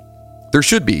there. There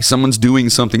should be. Someone's doing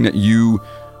something that you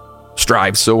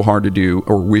strive so hard to do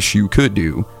or wish you could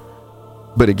do.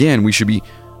 But again, we should be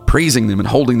praising them and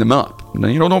holding them up.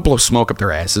 Don't blow smoke up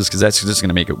their asses, because that's just going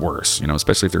to make it worse.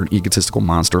 Especially if they're an egotistical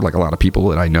monster like a lot of people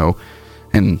that I know,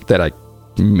 and that I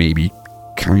maybe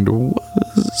kind of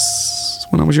was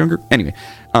when I was younger. Anyway,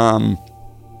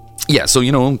 yeah.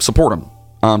 So support them.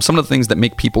 Some of the things that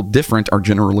make people different are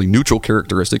generally neutral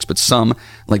characteristics, but some,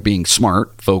 like being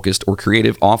smart, focused, or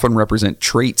creative, often represent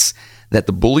traits that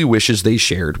the bully wishes they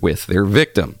shared with their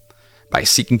victim. By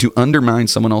seeking to undermine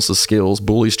someone else's skills,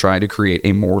 bullies try to create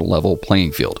a more level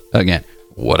playing field. Again,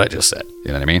 what I just said. You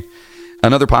know what I mean?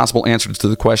 Another possible answer to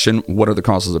the question, what are the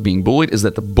causes of being bullied, is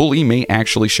that the bully may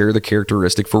actually share the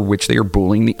characteristic for which they are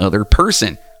bullying the other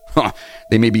person.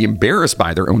 They may be embarrassed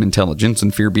by their own intelligence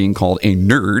and fear being called a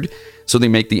nerd, so they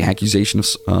make the accusation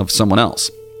of someone else.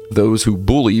 Those who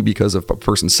bully because of a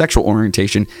person's sexual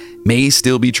orientation may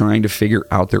still be trying to figure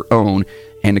out their own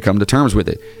and to come to terms with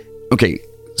it. Okay,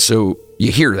 so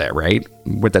you hear that, right?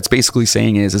 What that's basically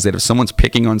saying is that if someone's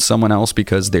picking on someone else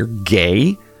because they're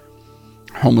gay,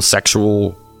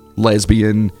 homosexual,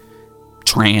 lesbian,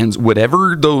 trans,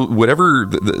 whatever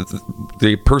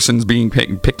the person's being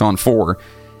picked on for,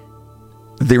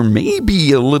 there may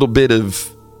be a little bit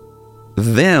of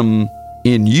them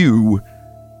in you.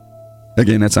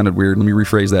 Again, that sounded weird. Let me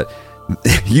rephrase that.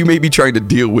 You may be trying to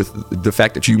deal with the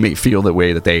fact that you may feel the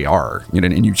way that they are,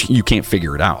 and you can't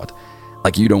figure it out.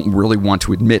 Like, you don't really want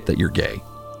to admit that you're gay,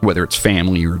 whether it's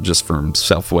family or just from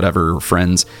self, whatever, or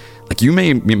friends. Like, you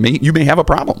may have a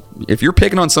problem. If you're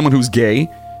picking on someone who's gay,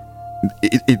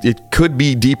 it could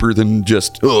be deeper than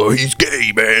just, oh, he's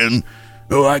gay, man.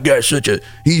 Oh, I got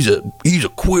he's a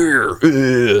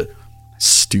queer.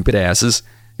 Stupid asses.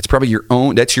 It's probably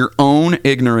that's your own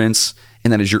ignorance,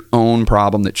 and that is your own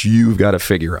problem that you've got to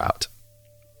figure out.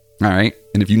 All right?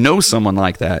 And if you know someone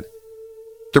like that,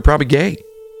 they're probably gay,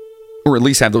 or at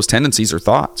least have those tendencies or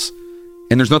thoughts.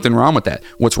 And there's nothing wrong with that.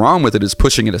 What's wrong with it is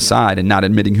pushing it aside and not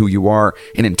admitting who you are,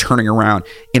 and then turning around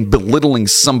and belittling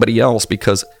somebody else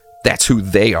because that's who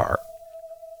they are.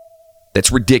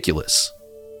 That's ridiculous.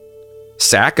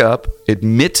 Sack up,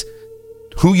 admit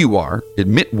who you are,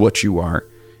 admit what you are,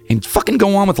 and fucking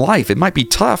go on with life. It might be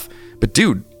tough, but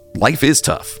dude, life is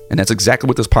tough. And that's exactly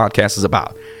what this podcast is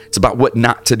about. It's about what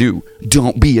not to do.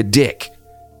 Don't be a dick.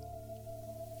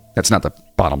 That's not the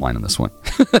bottom line on this one.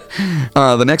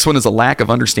 The next one is a lack of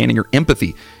understanding or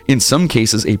empathy. In some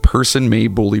cases, a person may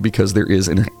bully because there is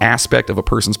an aspect of a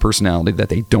person's personality that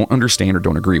they don't understand or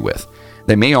don't agree with.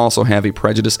 They may also have a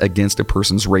prejudice against a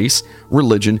person's race,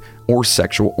 religion, or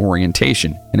sexual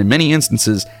orientation. And in many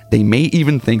instances, they may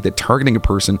even think that targeting a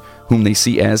person whom they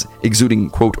see as exuding,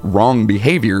 quote, wrong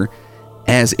behavior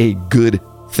as a good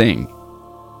thing.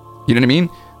 You know what I mean?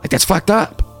 Like, that's fucked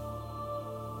up.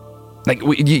 Like,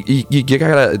 you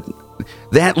gotta...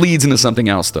 That leads into something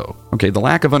else, though. Okay, the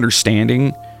lack of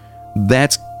understanding,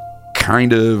 that's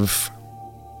kind of...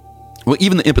 Well,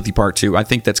 even the empathy part, too, I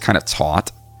think that's kind of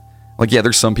taught. Like, yeah,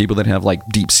 there's some people that have, like,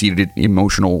 deep-seated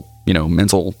emotional,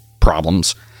 mental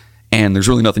problems, and there's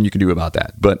really nothing you can do about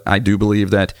that. But I do believe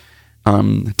that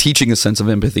teaching a sense of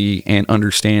empathy and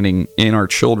understanding in our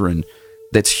children,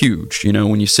 that's huge.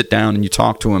 When you sit down and you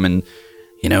talk to them and,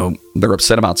 they're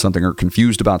upset about something or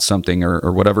confused about something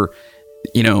or whatever,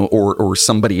 or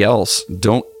somebody else,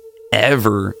 don't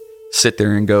ever sit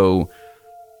there and go,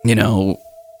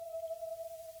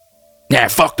 yeah,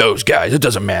 fuck those guys. It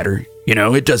doesn't matter.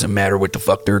 It doesn't matter what the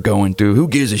fuck they're going through. Who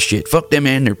gives a shit? Fuck them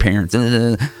and their parents.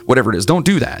 Whatever it is. Don't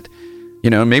do that.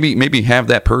 Maybe have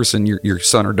that person, your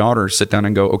son or daughter, sit down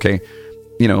and go, okay,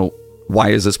 why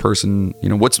is this person,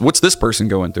 what's this person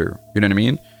going through? You know what I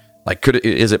mean? Like,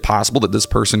 is it possible that this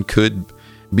person could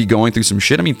be going through some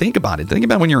shit? I mean, think about it. Think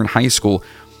about when you're in high school.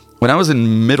 When I was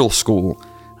in middle school,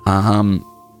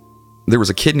 there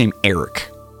was a kid named Eric.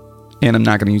 And I'm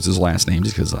not going to use his last name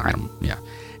just because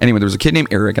Anyway, there was a kid named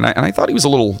Eric, and I thought he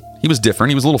was different.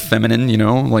 He was a little feminine,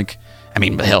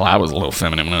 hell, I was a little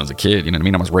feminine when I was a kid, you know what I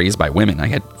mean? I was raised by women. I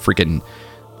had freaking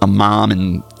a mom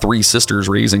and 3 sisters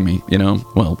raising me,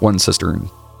 well, 1 sister and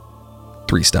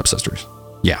 3 stepsisters.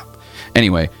 Yeah.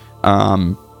 Anyway,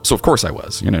 So of course I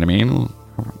was, you know what I mean?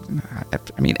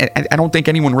 I don't think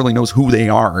anyone really knows who they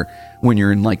are when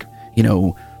you're in like, you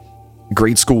know,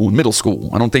 grade school and middle school.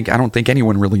 I don't think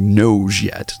anyone really knows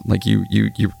yet. Like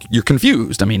you're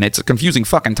confused. I mean, it's a confusing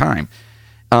fucking time.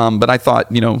 But I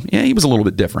thought, you know, yeah, he was a little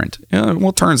bit different. Well,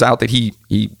 it turns out that he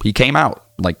came out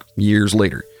like years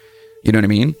later. You know what I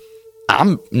mean?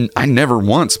 I never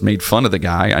once made fun of the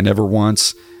guy. I never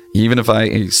once, even if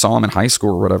I saw him in high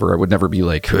school or whatever, I would never be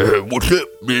like, hey, what's up,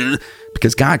 man?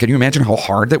 Because God, can you imagine how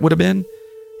hard that would have been?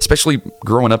 Especially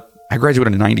growing up. I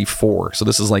graduated in 94. So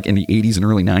this is like in the 80s and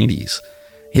early 90s.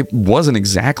 It wasn't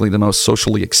exactly the most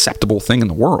socially acceptable thing in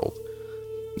the world.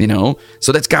 You know,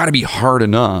 so that's got to be hard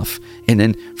enough. And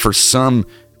then for some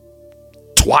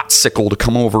twat-sickle to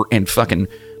come over and fucking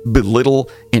belittle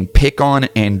and pick on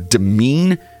and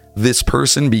demean this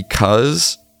person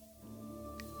because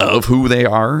of who they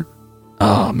are.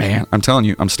 Oh man, I'm telling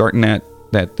you, I'm starting that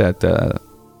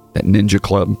ninja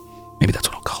club. Maybe that's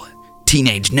what I'll call it.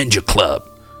 Teenage Ninja Club.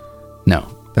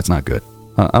 No, that's not good.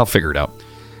 I'll figure it out.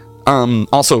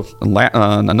 Also,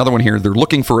 another one here. They're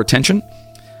looking for attention.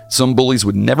 Some bullies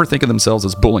would never think of themselves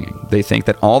as bullying. They think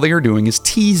that all they are doing is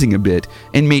teasing a bit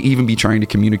and may even be trying to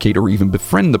communicate or even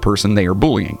befriend the person they are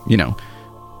bullying. You know,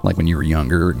 like when you were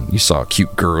younger and you saw a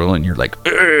cute girl and you're like,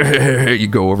 you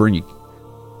go over and you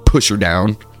push her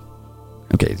down.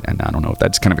 Okay, and I don't know if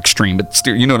that's kind of extreme, but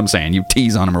still, you know what I'm saying? You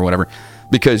tease on them or whatever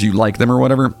because you like them or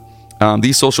whatever.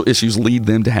 These social issues lead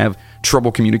them to have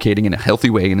trouble communicating in a healthy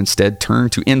way and instead turn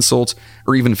to insults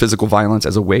or even physical violence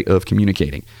as a way of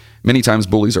communicating. Many times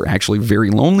bullies are actually very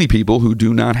lonely people who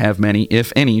do not have many,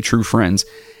 if any, true friends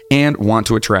and want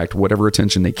to attract whatever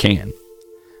attention they can.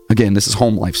 Again, this is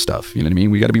home life stuff. You know what I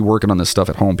mean? We got to be working on this stuff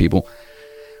at home, people.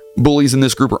 Bullies in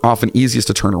this group are often easiest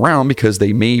to turn around because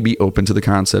they may be open to the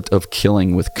concept of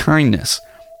killing with kindness.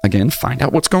 Again, find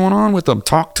out what's going on with them.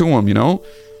 Talk to them, you know?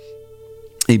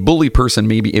 A bully person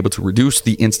may be able to reduce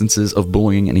the instances of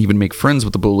bullying and even make friends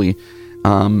with the bully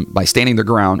by standing their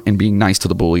ground and being nice to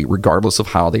the bully, regardless of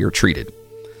how they are treated.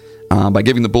 By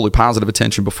giving the bully positive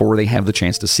attention before they have the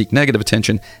chance to seek negative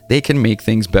attention, they can make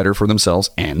things better for themselves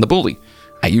and the bully.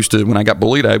 I used to, when I got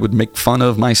bullied, I would make fun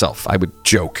of myself. I would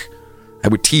joke. I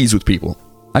would tease with people.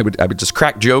 I would just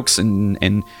crack jokes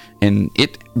and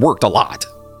it worked a lot.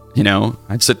 You know,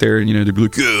 I'd sit there and, you know, they'd be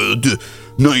like, yeah,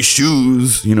 nice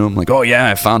shoes. You know, I'm like, oh yeah,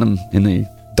 I found them in the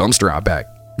dumpster out back.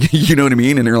 You know what I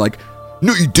mean? And they're like,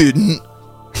 no, you didn't.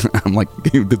 I'm like,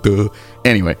 duh.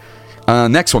 Anyway,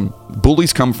 next one.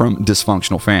 Bullies come from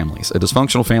dysfunctional families. A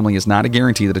dysfunctional family is not a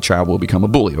guarantee that a child will become a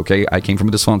bully, okay? I came from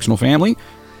a dysfunctional family.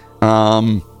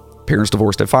 Parents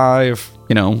divorced at 5.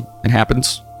 You know, it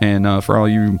happens. And for all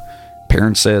you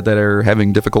parents that are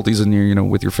having difficulties in your, you know,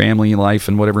 with your family life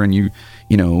and whatever, and you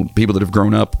know, people that have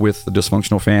grown up with a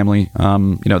dysfunctional family,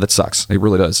 you know, that sucks. It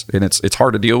really does. And it's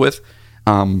hard to deal with.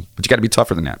 But you got to be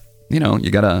tougher than that. You know, you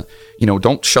got to, you know,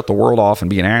 don't shut the world off and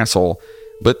be an asshole,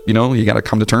 but, you know, you got to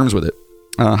come to terms with it.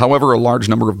 However, a large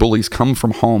number of bullies come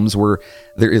from homes where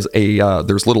there's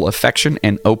little affection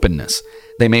and openness.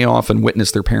 They may often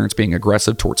witness their parents being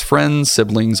aggressive towards friends,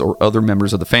 siblings, or other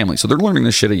members of the family. So they're learning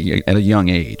this shit at a young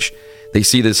age. They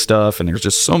see this stuff, and there's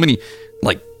just so many,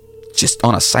 like, just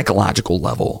on a psychological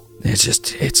level,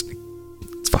 it's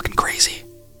fucking crazy.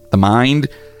 The mind,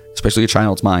 especially a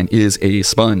child's mind, is a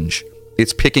sponge.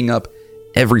 It's picking up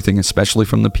everything, especially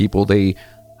from the people they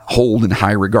hold in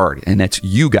high regard. And that's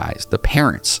you guys, the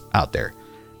parents out there.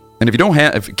 And if you don't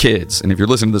have kids, and if you're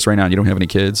listening to this right now and you don't have any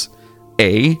kids,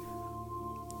 I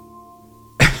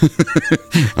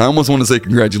almost want to say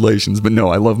congratulations, but no,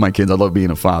 I love my kids. I love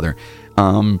being a father.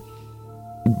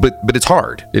 But it's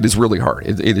hard. It is really hard.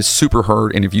 It is super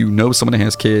hard. And if you know someone that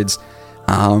has kids,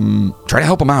 try to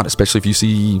help them out, especially if you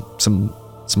see some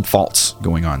faults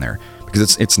going on there,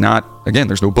 because it's not, again,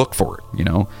 there's no book for it, you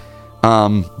know.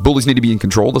 Bullies need to be in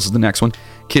control. This is the next one.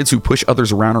 Kids who push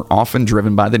others around are often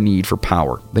driven by the need for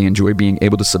power. They enjoy being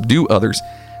able to subdue others.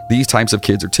 These types of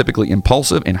kids are typically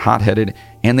impulsive and hot-headed,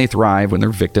 and they thrive when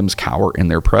their victims cower in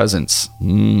their presence.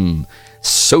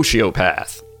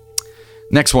 Sociopath.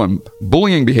 Next one.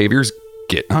 Bullying behavior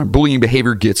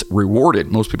gets rewarded.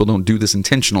 Most people don't do this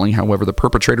intentionally. However, the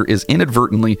perpetrator is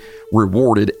inadvertently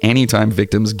rewarded anytime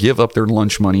victims give up their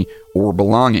lunch money or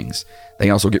belongings. They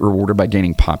also get rewarded by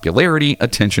gaining popularity,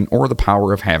 attention, or the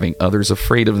power of having others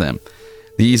afraid of them.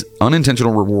 These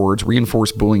unintentional rewards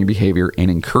reinforce bullying behavior and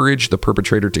encourage the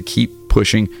perpetrator to keep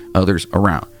pushing others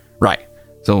around. Right.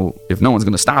 So if no one's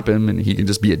going to stop him and he can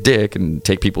just be a dick and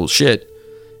take people's shit,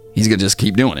 he's going to just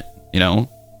keep doing it, you know?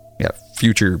 Yeah,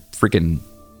 future freaking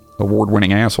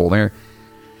award-winning asshole there.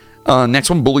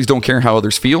 Next one, bullies don't care how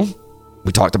others feel.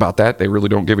 We talked about that. They really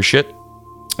don't give a shit.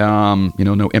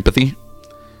 No empathy.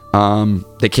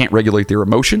 They can't regulate their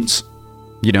emotions,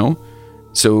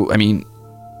 So, I mean,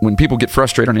 when people get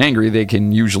frustrated and angry, they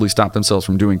can usually stop themselves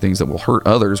from doing things that will hurt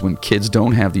others. When kids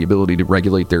don't have the ability to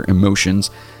regulate their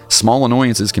emotions, small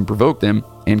annoyances can provoke them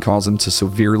and cause them to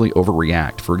severely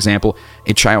overreact. For example,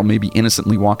 a child may be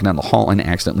innocently walking down the hall and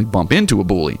accidentally bump into a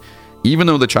bully. Even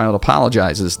though the child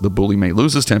apologizes, the bully may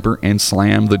lose his temper and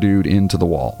slam the dude into the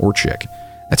wall or chick.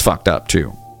 That's fucked up,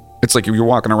 too. It's like if you're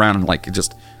walking around and like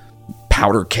just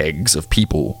powder kegs of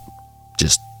people,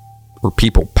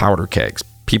 powder kegs.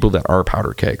 People that are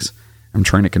powder kegs. I'm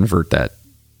trying to convert that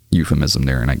euphemism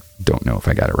there, and I don't know if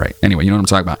I got it right. Anyway, you know what I'm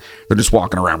talking about. They're just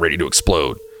walking around ready to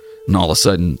explode. And all of a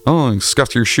sudden, oh, I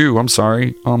scuffed your shoe. I'm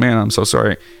sorry. Oh, man, I'm so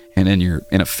sorry. And then you're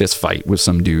in a fist fight with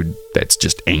some dude that's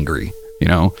just angry,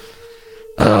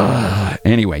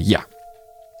 Anyway, yeah.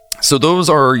 So those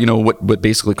are, what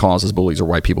basically causes bullies or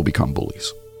why people become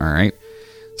bullies. All right.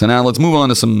 So now let's move on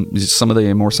to some of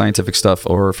the more scientific stuff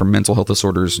or for mental health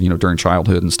disorders, during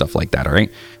childhood and stuff like that, all right?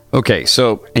 Okay,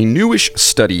 so a newish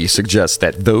study suggests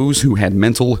that those who had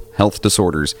mental health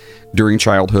disorders during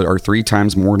childhood are 3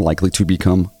 times more likely to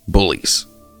become bullies.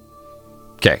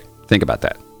 Okay, think about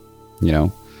that,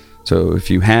 So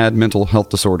if you had mental health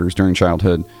disorders during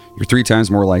childhood, you're 3 times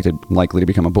more likely to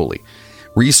become a bully.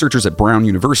 Researchers at Brown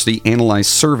University analyzed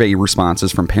survey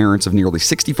responses from parents of nearly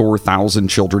 64,000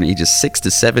 children ages 6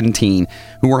 to 17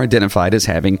 who were identified as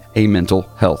having a mental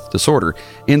health disorder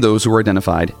and those who were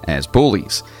identified as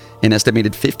bullies. An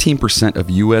estimated 15% of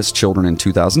U.S. children in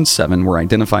 2007 were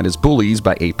identified as bullies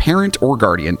by a parent or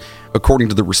guardian, according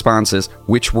to the responses,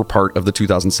 which were part of the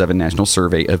 2007 National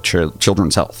Survey of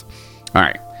Children's Health. All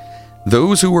right.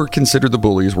 Those who were considered the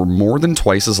bullies were more than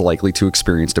twice as likely to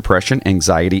experience depression,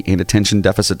 anxiety, and attention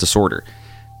deficit disorder.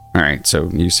 All right, so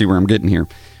you see where I'm getting here.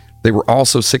 They were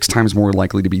also 6 times more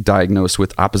likely to be diagnosed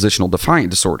with oppositional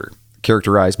defiant disorder,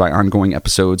 characterized by ongoing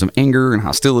episodes of anger and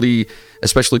hostility,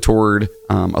 especially toward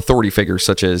authority figures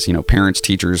such as, parents,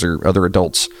 teachers, or other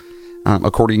adults.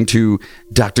 According to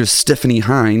Dr. Stephanie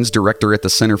Hines, director at the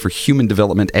Center for Human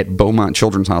Development at Beaumont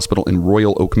Children's Hospital in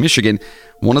Royal Oak, Michigan,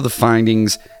 one of the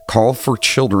findings called for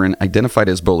children identified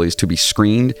as bullies to be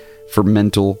screened for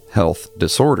mental health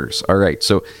disorders. All right,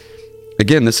 so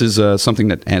again, this is something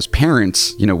that as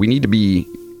parents, we need to be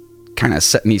kind of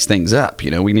setting these things up.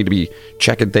 We need to be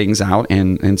checking things out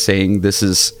and saying this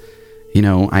is,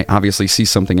 I obviously see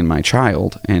something in my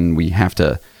child and we have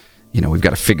to, we've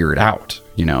got to figure it out.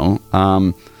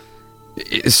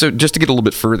 So just to get a little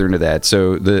bit further into that,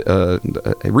 so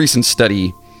a recent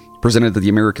study presented at the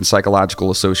American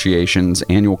Psychological Association's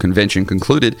annual convention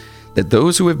concluded that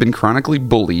those who have been chronically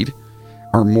bullied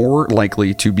are more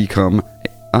likely to be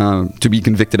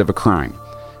convicted of a crime.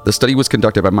 The study was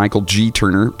conducted by Michael G.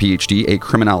 Turner, PhD, a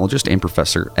criminologist and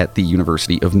professor at the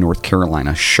University of North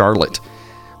Carolina, Charlotte.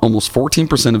 Almost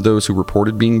 14% of those who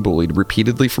reported being bullied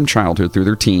repeatedly from childhood through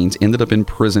their teens ended up in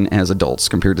prison as adults,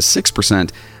 compared to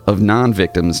 6% of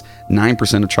non-victims,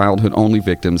 9% of childhood-only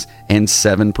victims, and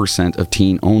 7% of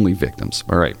teen-only victims.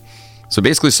 All right. So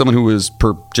basically someone who was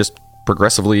just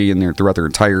progressively throughout their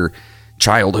entire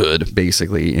childhood,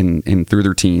 basically, and through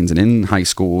their teens and in high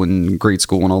school and grade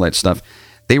school and all that stuff,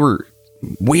 they were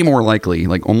way more likely,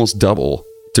 like almost double,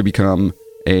 to become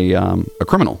a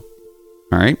criminal.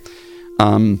 All right.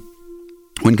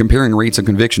 When comparing rates of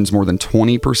convictions, more than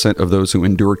 20% of those who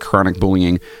endured chronic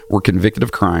bullying were convicted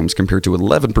of crimes, compared to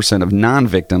 11% of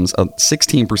non-victims,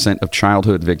 16% of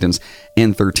childhood victims,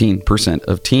 and 13%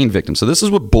 of teen victims. So this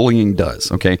is what bullying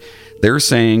does, okay? They're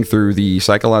saying through the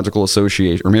Psychological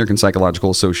Association, or American Psychological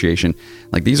Association,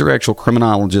 like these are actual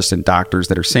criminologists and doctors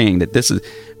that are saying that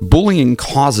bullying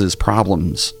causes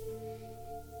problems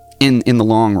in the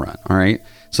long run, all right?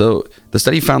 So the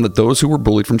study found that those who were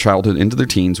bullied from childhood into their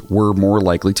teens were more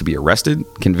likely to be arrested,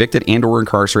 convicted, and or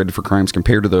incarcerated for crimes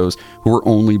compared to those who were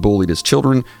only bullied as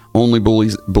children, only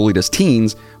bullied as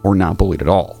teens, or not bullied at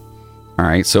all. All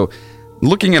right, so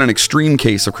looking at an extreme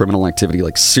case of criminal activity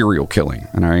like serial killing,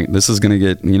 all right, this is going to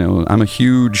get, I'm a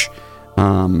huge,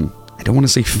 I don't want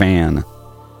to say fan.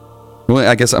 Well,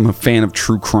 I guess I'm a fan of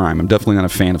true crime. I'm definitely not a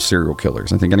fan of serial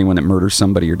killers. I think anyone that murders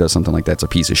somebody or does something like that's a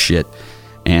piece of shit.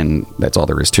 And that's all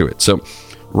there is to it. So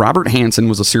Robert Hansen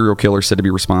was a serial killer said to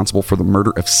be responsible for the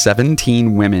murder of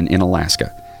 17 women in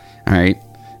Alaska. All right.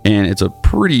 And it's a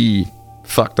pretty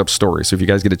fucked up story. So if you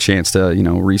guys get a chance to,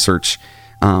 research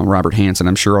Robert Hansen,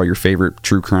 I'm sure all your favorite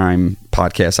true crime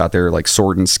podcasts out there like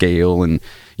Sword and Scale and,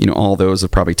 all those have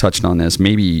probably touched on this.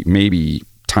 Maybe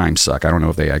Time Suck. I don't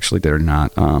know if they actually did or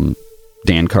not.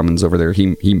 Dan Cummins over there,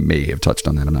 he may have touched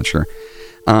on that. I'm not sure.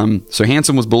 So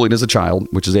Hansen was bullied as a child,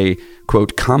 which is a,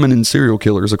 quote, common in serial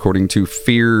killers, according to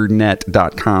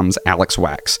FearNet.com's Alex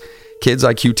Wax. Kids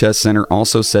IQ Test Center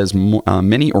also says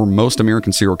many or most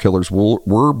American serial killers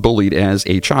were bullied as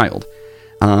a child.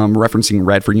 Referencing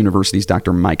Radford University's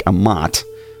Dr. Mike Amat,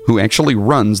 who actually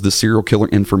runs the Serial Killer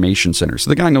Information Center.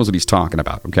 So the guy knows what he's talking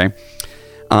about, okay?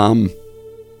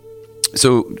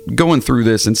 So going through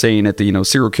this and saying that the,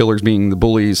 serial killers being the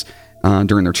bullies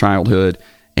during their childhood,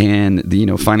 and the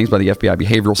findings by the FBI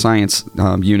Behavioral Science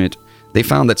Unit, they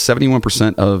found that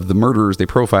 71% of the murderers they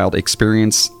profiled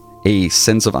experience a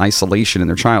sense of isolation in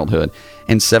their childhood,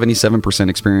 and 77%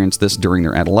 experience this during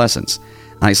their adolescence.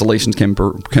 Isolation can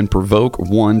provoke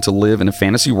one to live in a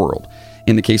fantasy world.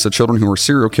 In the case of children who are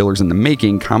serial killers in the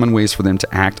making, common ways for them to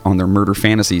act on their murder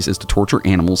fantasies is to torture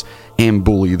animals and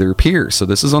bully their peers. So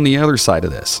this is on the other side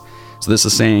of this. So this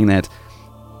is saying that,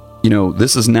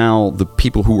 this is now the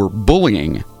people who are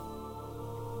bullying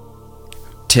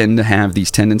tend to have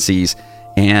these tendencies,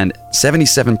 and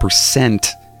 77%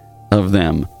 of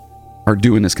them are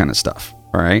doing this kind of stuff.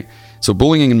 All right. So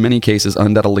bullying in many cases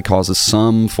undoubtedly causes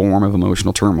some form of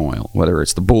emotional turmoil, whether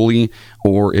it's the bully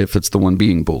or if it's the one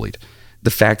being bullied. The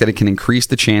fact that it can increase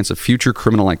the chance of future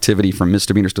criminal activity from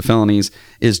misdemeanors to felonies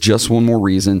is just one more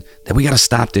reason that we got to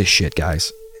stop this shit,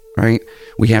 guys. Right?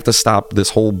 We have to stop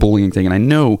this whole bullying thing. And I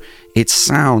know it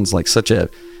sounds like such a,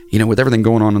 with everything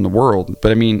going on in the world,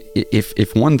 but I mean,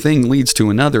 if one thing leads to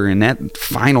another, and that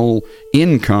final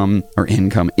end game,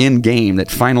 that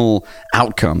final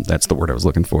outcome, that's the word I was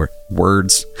looking for,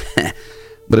 words.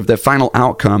 But if that final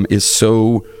outcome is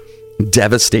so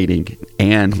devastating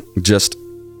and just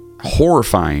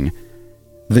horrifying,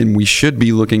 then we should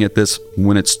be looking at this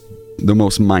when it's the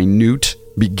most minute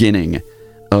beginning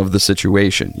of the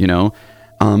situation,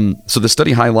 So the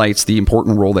study highlights the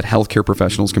important role that healthcare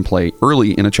professionals can play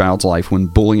early in a child's life when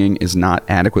bullying is not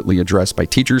adequately addressed by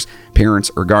teachers, parents,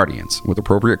 or guardians. With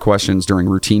appropriate questions during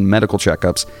routine medical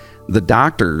checkups, the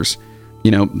doctors,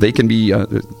 they can be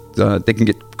they can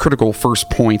get critical first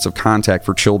points of contact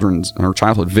for children's or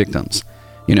childhood victims.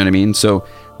 You know what I mean? So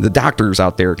the doctors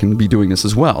out there can be doing this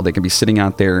as well. They can be sitting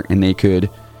out there and they could,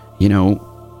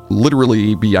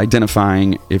 literally be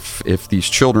identifying if these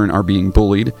children are being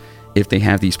bullied, if they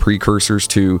have these precursors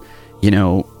to,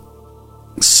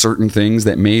 certain things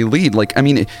that may lead.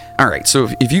 All right, so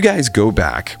if you guys go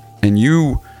back and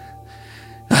you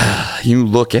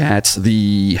look at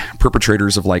the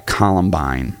perpetrators of like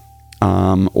Columbine,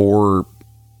 or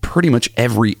pretty much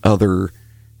every other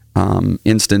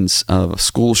instance of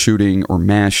school shooting or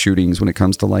mass shootings when it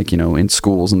comes to in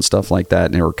schools and stuff like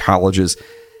that, or colleges,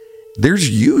 there's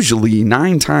usually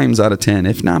 9 times out of 10,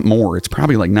 if not more, it's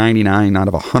probably like 99 out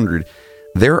of 100,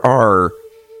 there are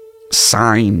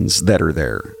signs that are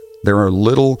there. There are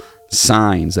little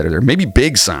signs that are there, maybe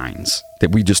big signs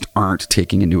that we just aren't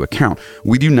taking into account.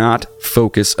 We do not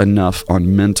focus enough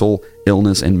on mental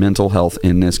illness and mental health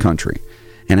in this country.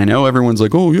 And I know everyone's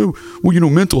like, oh, yeah, well,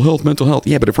 mental health.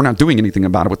 Yeah, but if we're not doing anything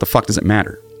about it, what the fuck does it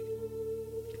matter?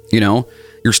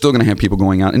 You're still going to have people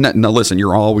going out. And now listen,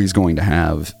 you're always going to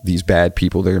have these bad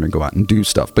people. They're going to go out and do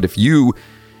stuff. But if you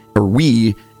or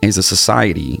we as a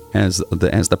society, as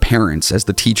the parents, as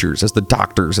the teachers, as the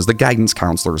doctors, as the guidance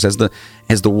counselors, as the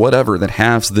whatever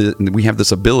that we have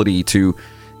this ability to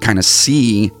kind of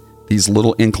see these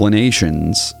little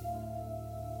inclinations,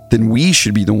 then we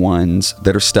should be the ones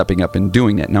that are stepping up and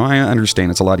doing that. Now, I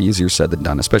understand it's a lot easier said than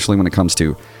done, especially when it comes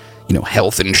to,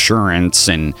 health insurance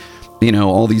and,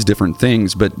 all these different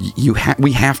things, but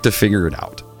we have to figure it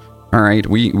out. All right.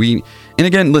 And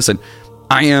again, listen,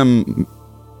 I'm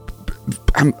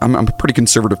a pretty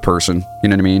conservative person. You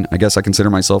know what I mean? I guess I consider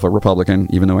myself a Republican,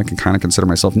 even though I can kind of consider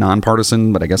myself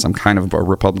nonpartisan, but I guess I'm kind of a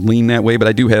Republican that way. But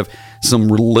I do have some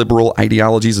liberal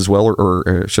ideologies as well,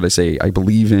 or should I say I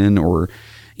believe in, or,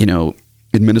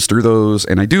 administer those.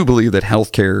 And I do believe that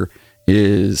healthcare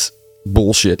is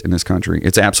bullshit in this country.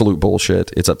 It's absolute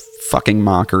bullshit. It's a fucking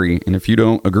mockery. And if you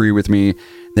don't agree with me,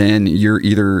 then you're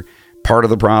either part of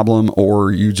the problem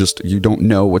or you don't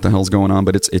know what the hell's going on,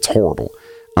 but it's horrible.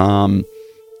 I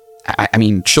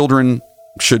mean, children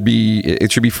should be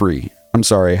free. I'm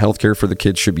sorry. Healthcare for the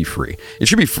kids should be free. It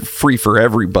should be free for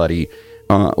everybody,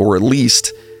 or at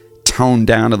least toned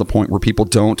down to the point where people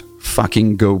don't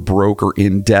fucking go broke or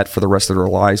in debt for the rest of their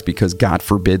lives because, God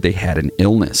forbid, they had an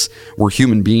illness. We're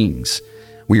human beings.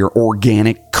 We are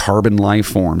organic carbon life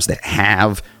forms that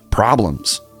have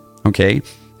problems. Okay?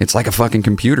 It's like a fucking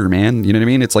computer, man. You know what I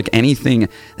mean? It's like anything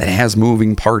that has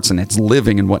moving parts and it's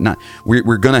living and whatnot.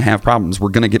 We're going to have problems. We're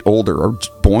going to get older. Our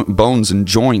bones and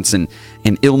joints and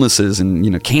illnesses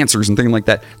and, cancers and things like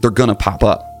that, they're going to pop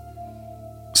up.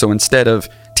 So instead of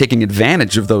taking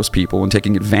advantage of those people and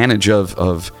taking advantage of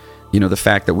the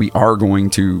fact that we are going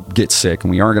to get sick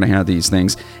and we are going to have these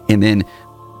things, and then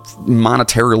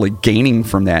monetarily gaining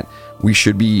from that, we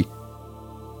should be,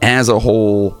 as a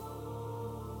whole,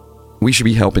 we should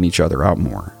be helping each other out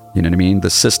more. You know what I mean? The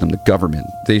system, the government,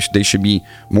 they should be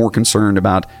more concerned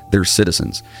about their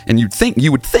citizens. And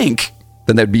you would think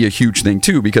that that'd be a huge thing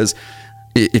too, because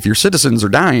if your citizens are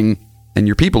dying and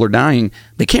your people are dying,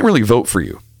 they can't really vote for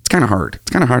you. It's kind of hard. It's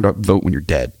kind of hard to vote when you're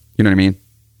dead. You know what I mean?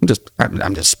 I'm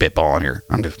just spitballing here.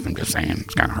 I'm just saying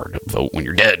it's kind of hard to vote when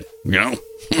you're dead, you know?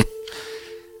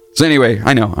 So anyway,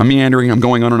 I know I'm meandering. I'm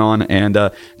going on and on.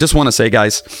 And just want to say,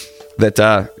 guys,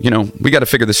 that, we got to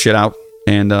figure this shit out.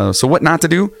 And so what not to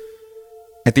do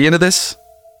at the end of this?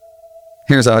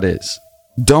 Here's how it is.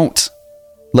 Don't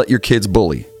let your kids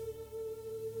bully.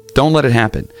 Don't let it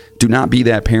happen. Do not be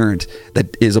that parent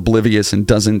that is oblivious and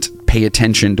doesn't pay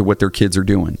attention to what their kids are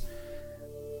doing.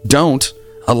 Don't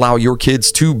allow your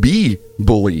kids to be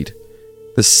bullied.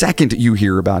 The second you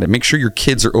hear about it, make sure your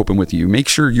kids are open with you. Make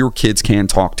sure your kids can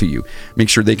talk to you. Make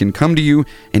sure they can come to you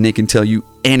and they can tell you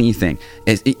anything.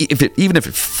 Even if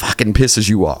it fucking pisses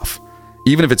you off.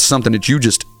 Even if it's something that you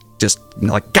just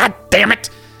like, God damn it,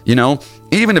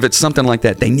 even if it's something like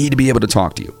that, they need to be able to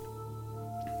talk to you.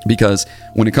 Because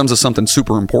when it comes to something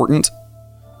super important,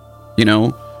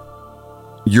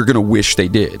 you're going to wish they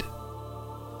did.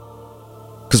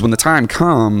 Because when the time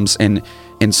comes and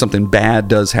something bad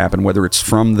does happen, whether it's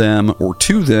from them or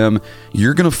to them,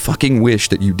 you're going to fucking wish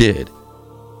that you did.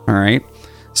 All right?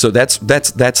 So that's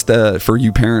for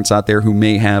you parents out there who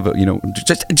may have,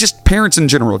 just parents in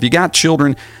general. If you got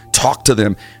children, talk to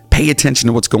them. Pay attention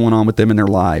to what's going on with them in their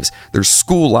lives, their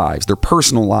school lives, their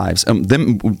personal lives,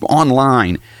 them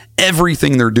online,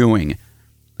 everything they're doing.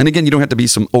 And again, you don't have to be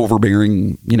some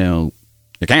overbearing, you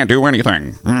can't do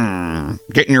anything.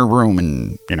 Get in your room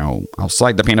and, I'll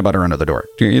slide the peanut butter under the door.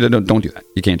 Don't do that.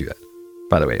 You can't do that.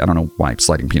 By the way, I don't know why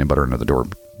sliding peanut butter under the door.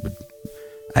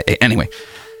 Anyway.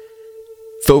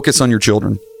 Focus on your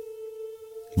children.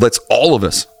 Let's all of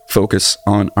us focus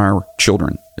on our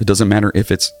children. It doesn't matter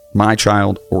if it's my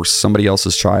child or somebody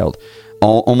else's child.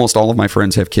 Almost all of my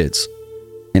friends have kids.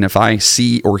 And if I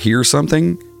see or hear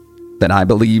something that I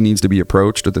believe needs to be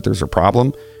approached or that there's a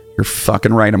problem, you're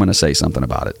fucking right. I'm going to say something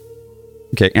about it.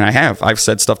 Okay. And I've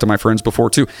said stuff to my friends before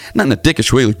too. Not in a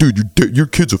dickish way. Like, dude, your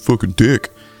kid's a fucking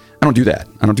dick. I don't do that.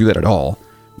 I don't do that at all.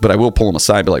 But I will pull them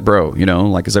aside and be like, bro,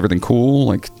 is everything cool?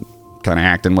 Like, kind of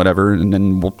acting whatever, and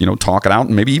then we'll talk it out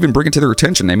and maybe even bring it to their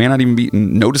attention. They may not even be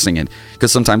noticing it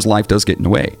because sometimes life does get in the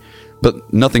way,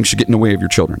 but nothing should get in the way of your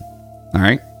children. All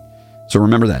right, so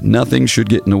remember that nothing should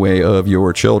get in the way of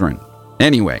your children.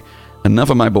 Anyway,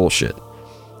 enough of my bullshit.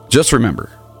 Just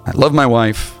remember, I love my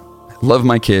wife, I love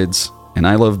my kids, and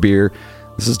I love beer.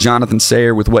 This is Jonathan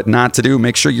Sayer with What Not to Do.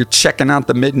 Make sure you're checking out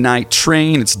the Midnight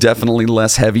Train. It's definitely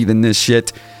less heavy than this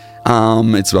shit.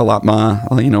 It's a lot more,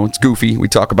 it's goofy. We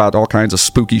talk about all kinds of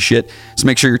spooky shit. So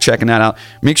make sure you're checking that out.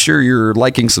 Make sure you're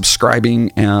liking,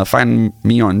 subscribing. Find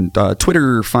me on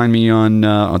Twitter. Find me on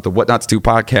the What Not to Do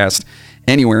podcast.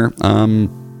 Anywhere.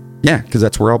 Because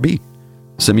that's where I'll be.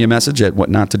 Send me a message at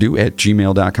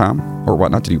whatnottodo@gmail.com or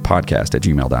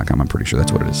whatnottodopodcast@gmail.com. I'm pretty sure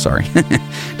that's what it is. Sorry.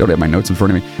 Don't have my notes in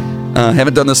front of me.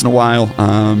 Haven't done this in a while.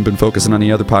 Been focusing on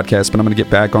the other podcasts, but I'm going to get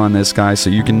back on this, guys,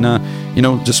 so you can,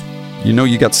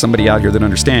 you got somebody out here that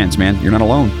understands, man. You're not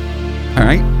alone. All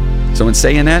right? So in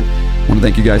saying that, I want to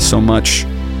thank you guys so much.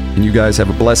 And you guys have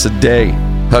a blessed day.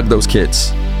 Hug those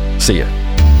kids. See ya.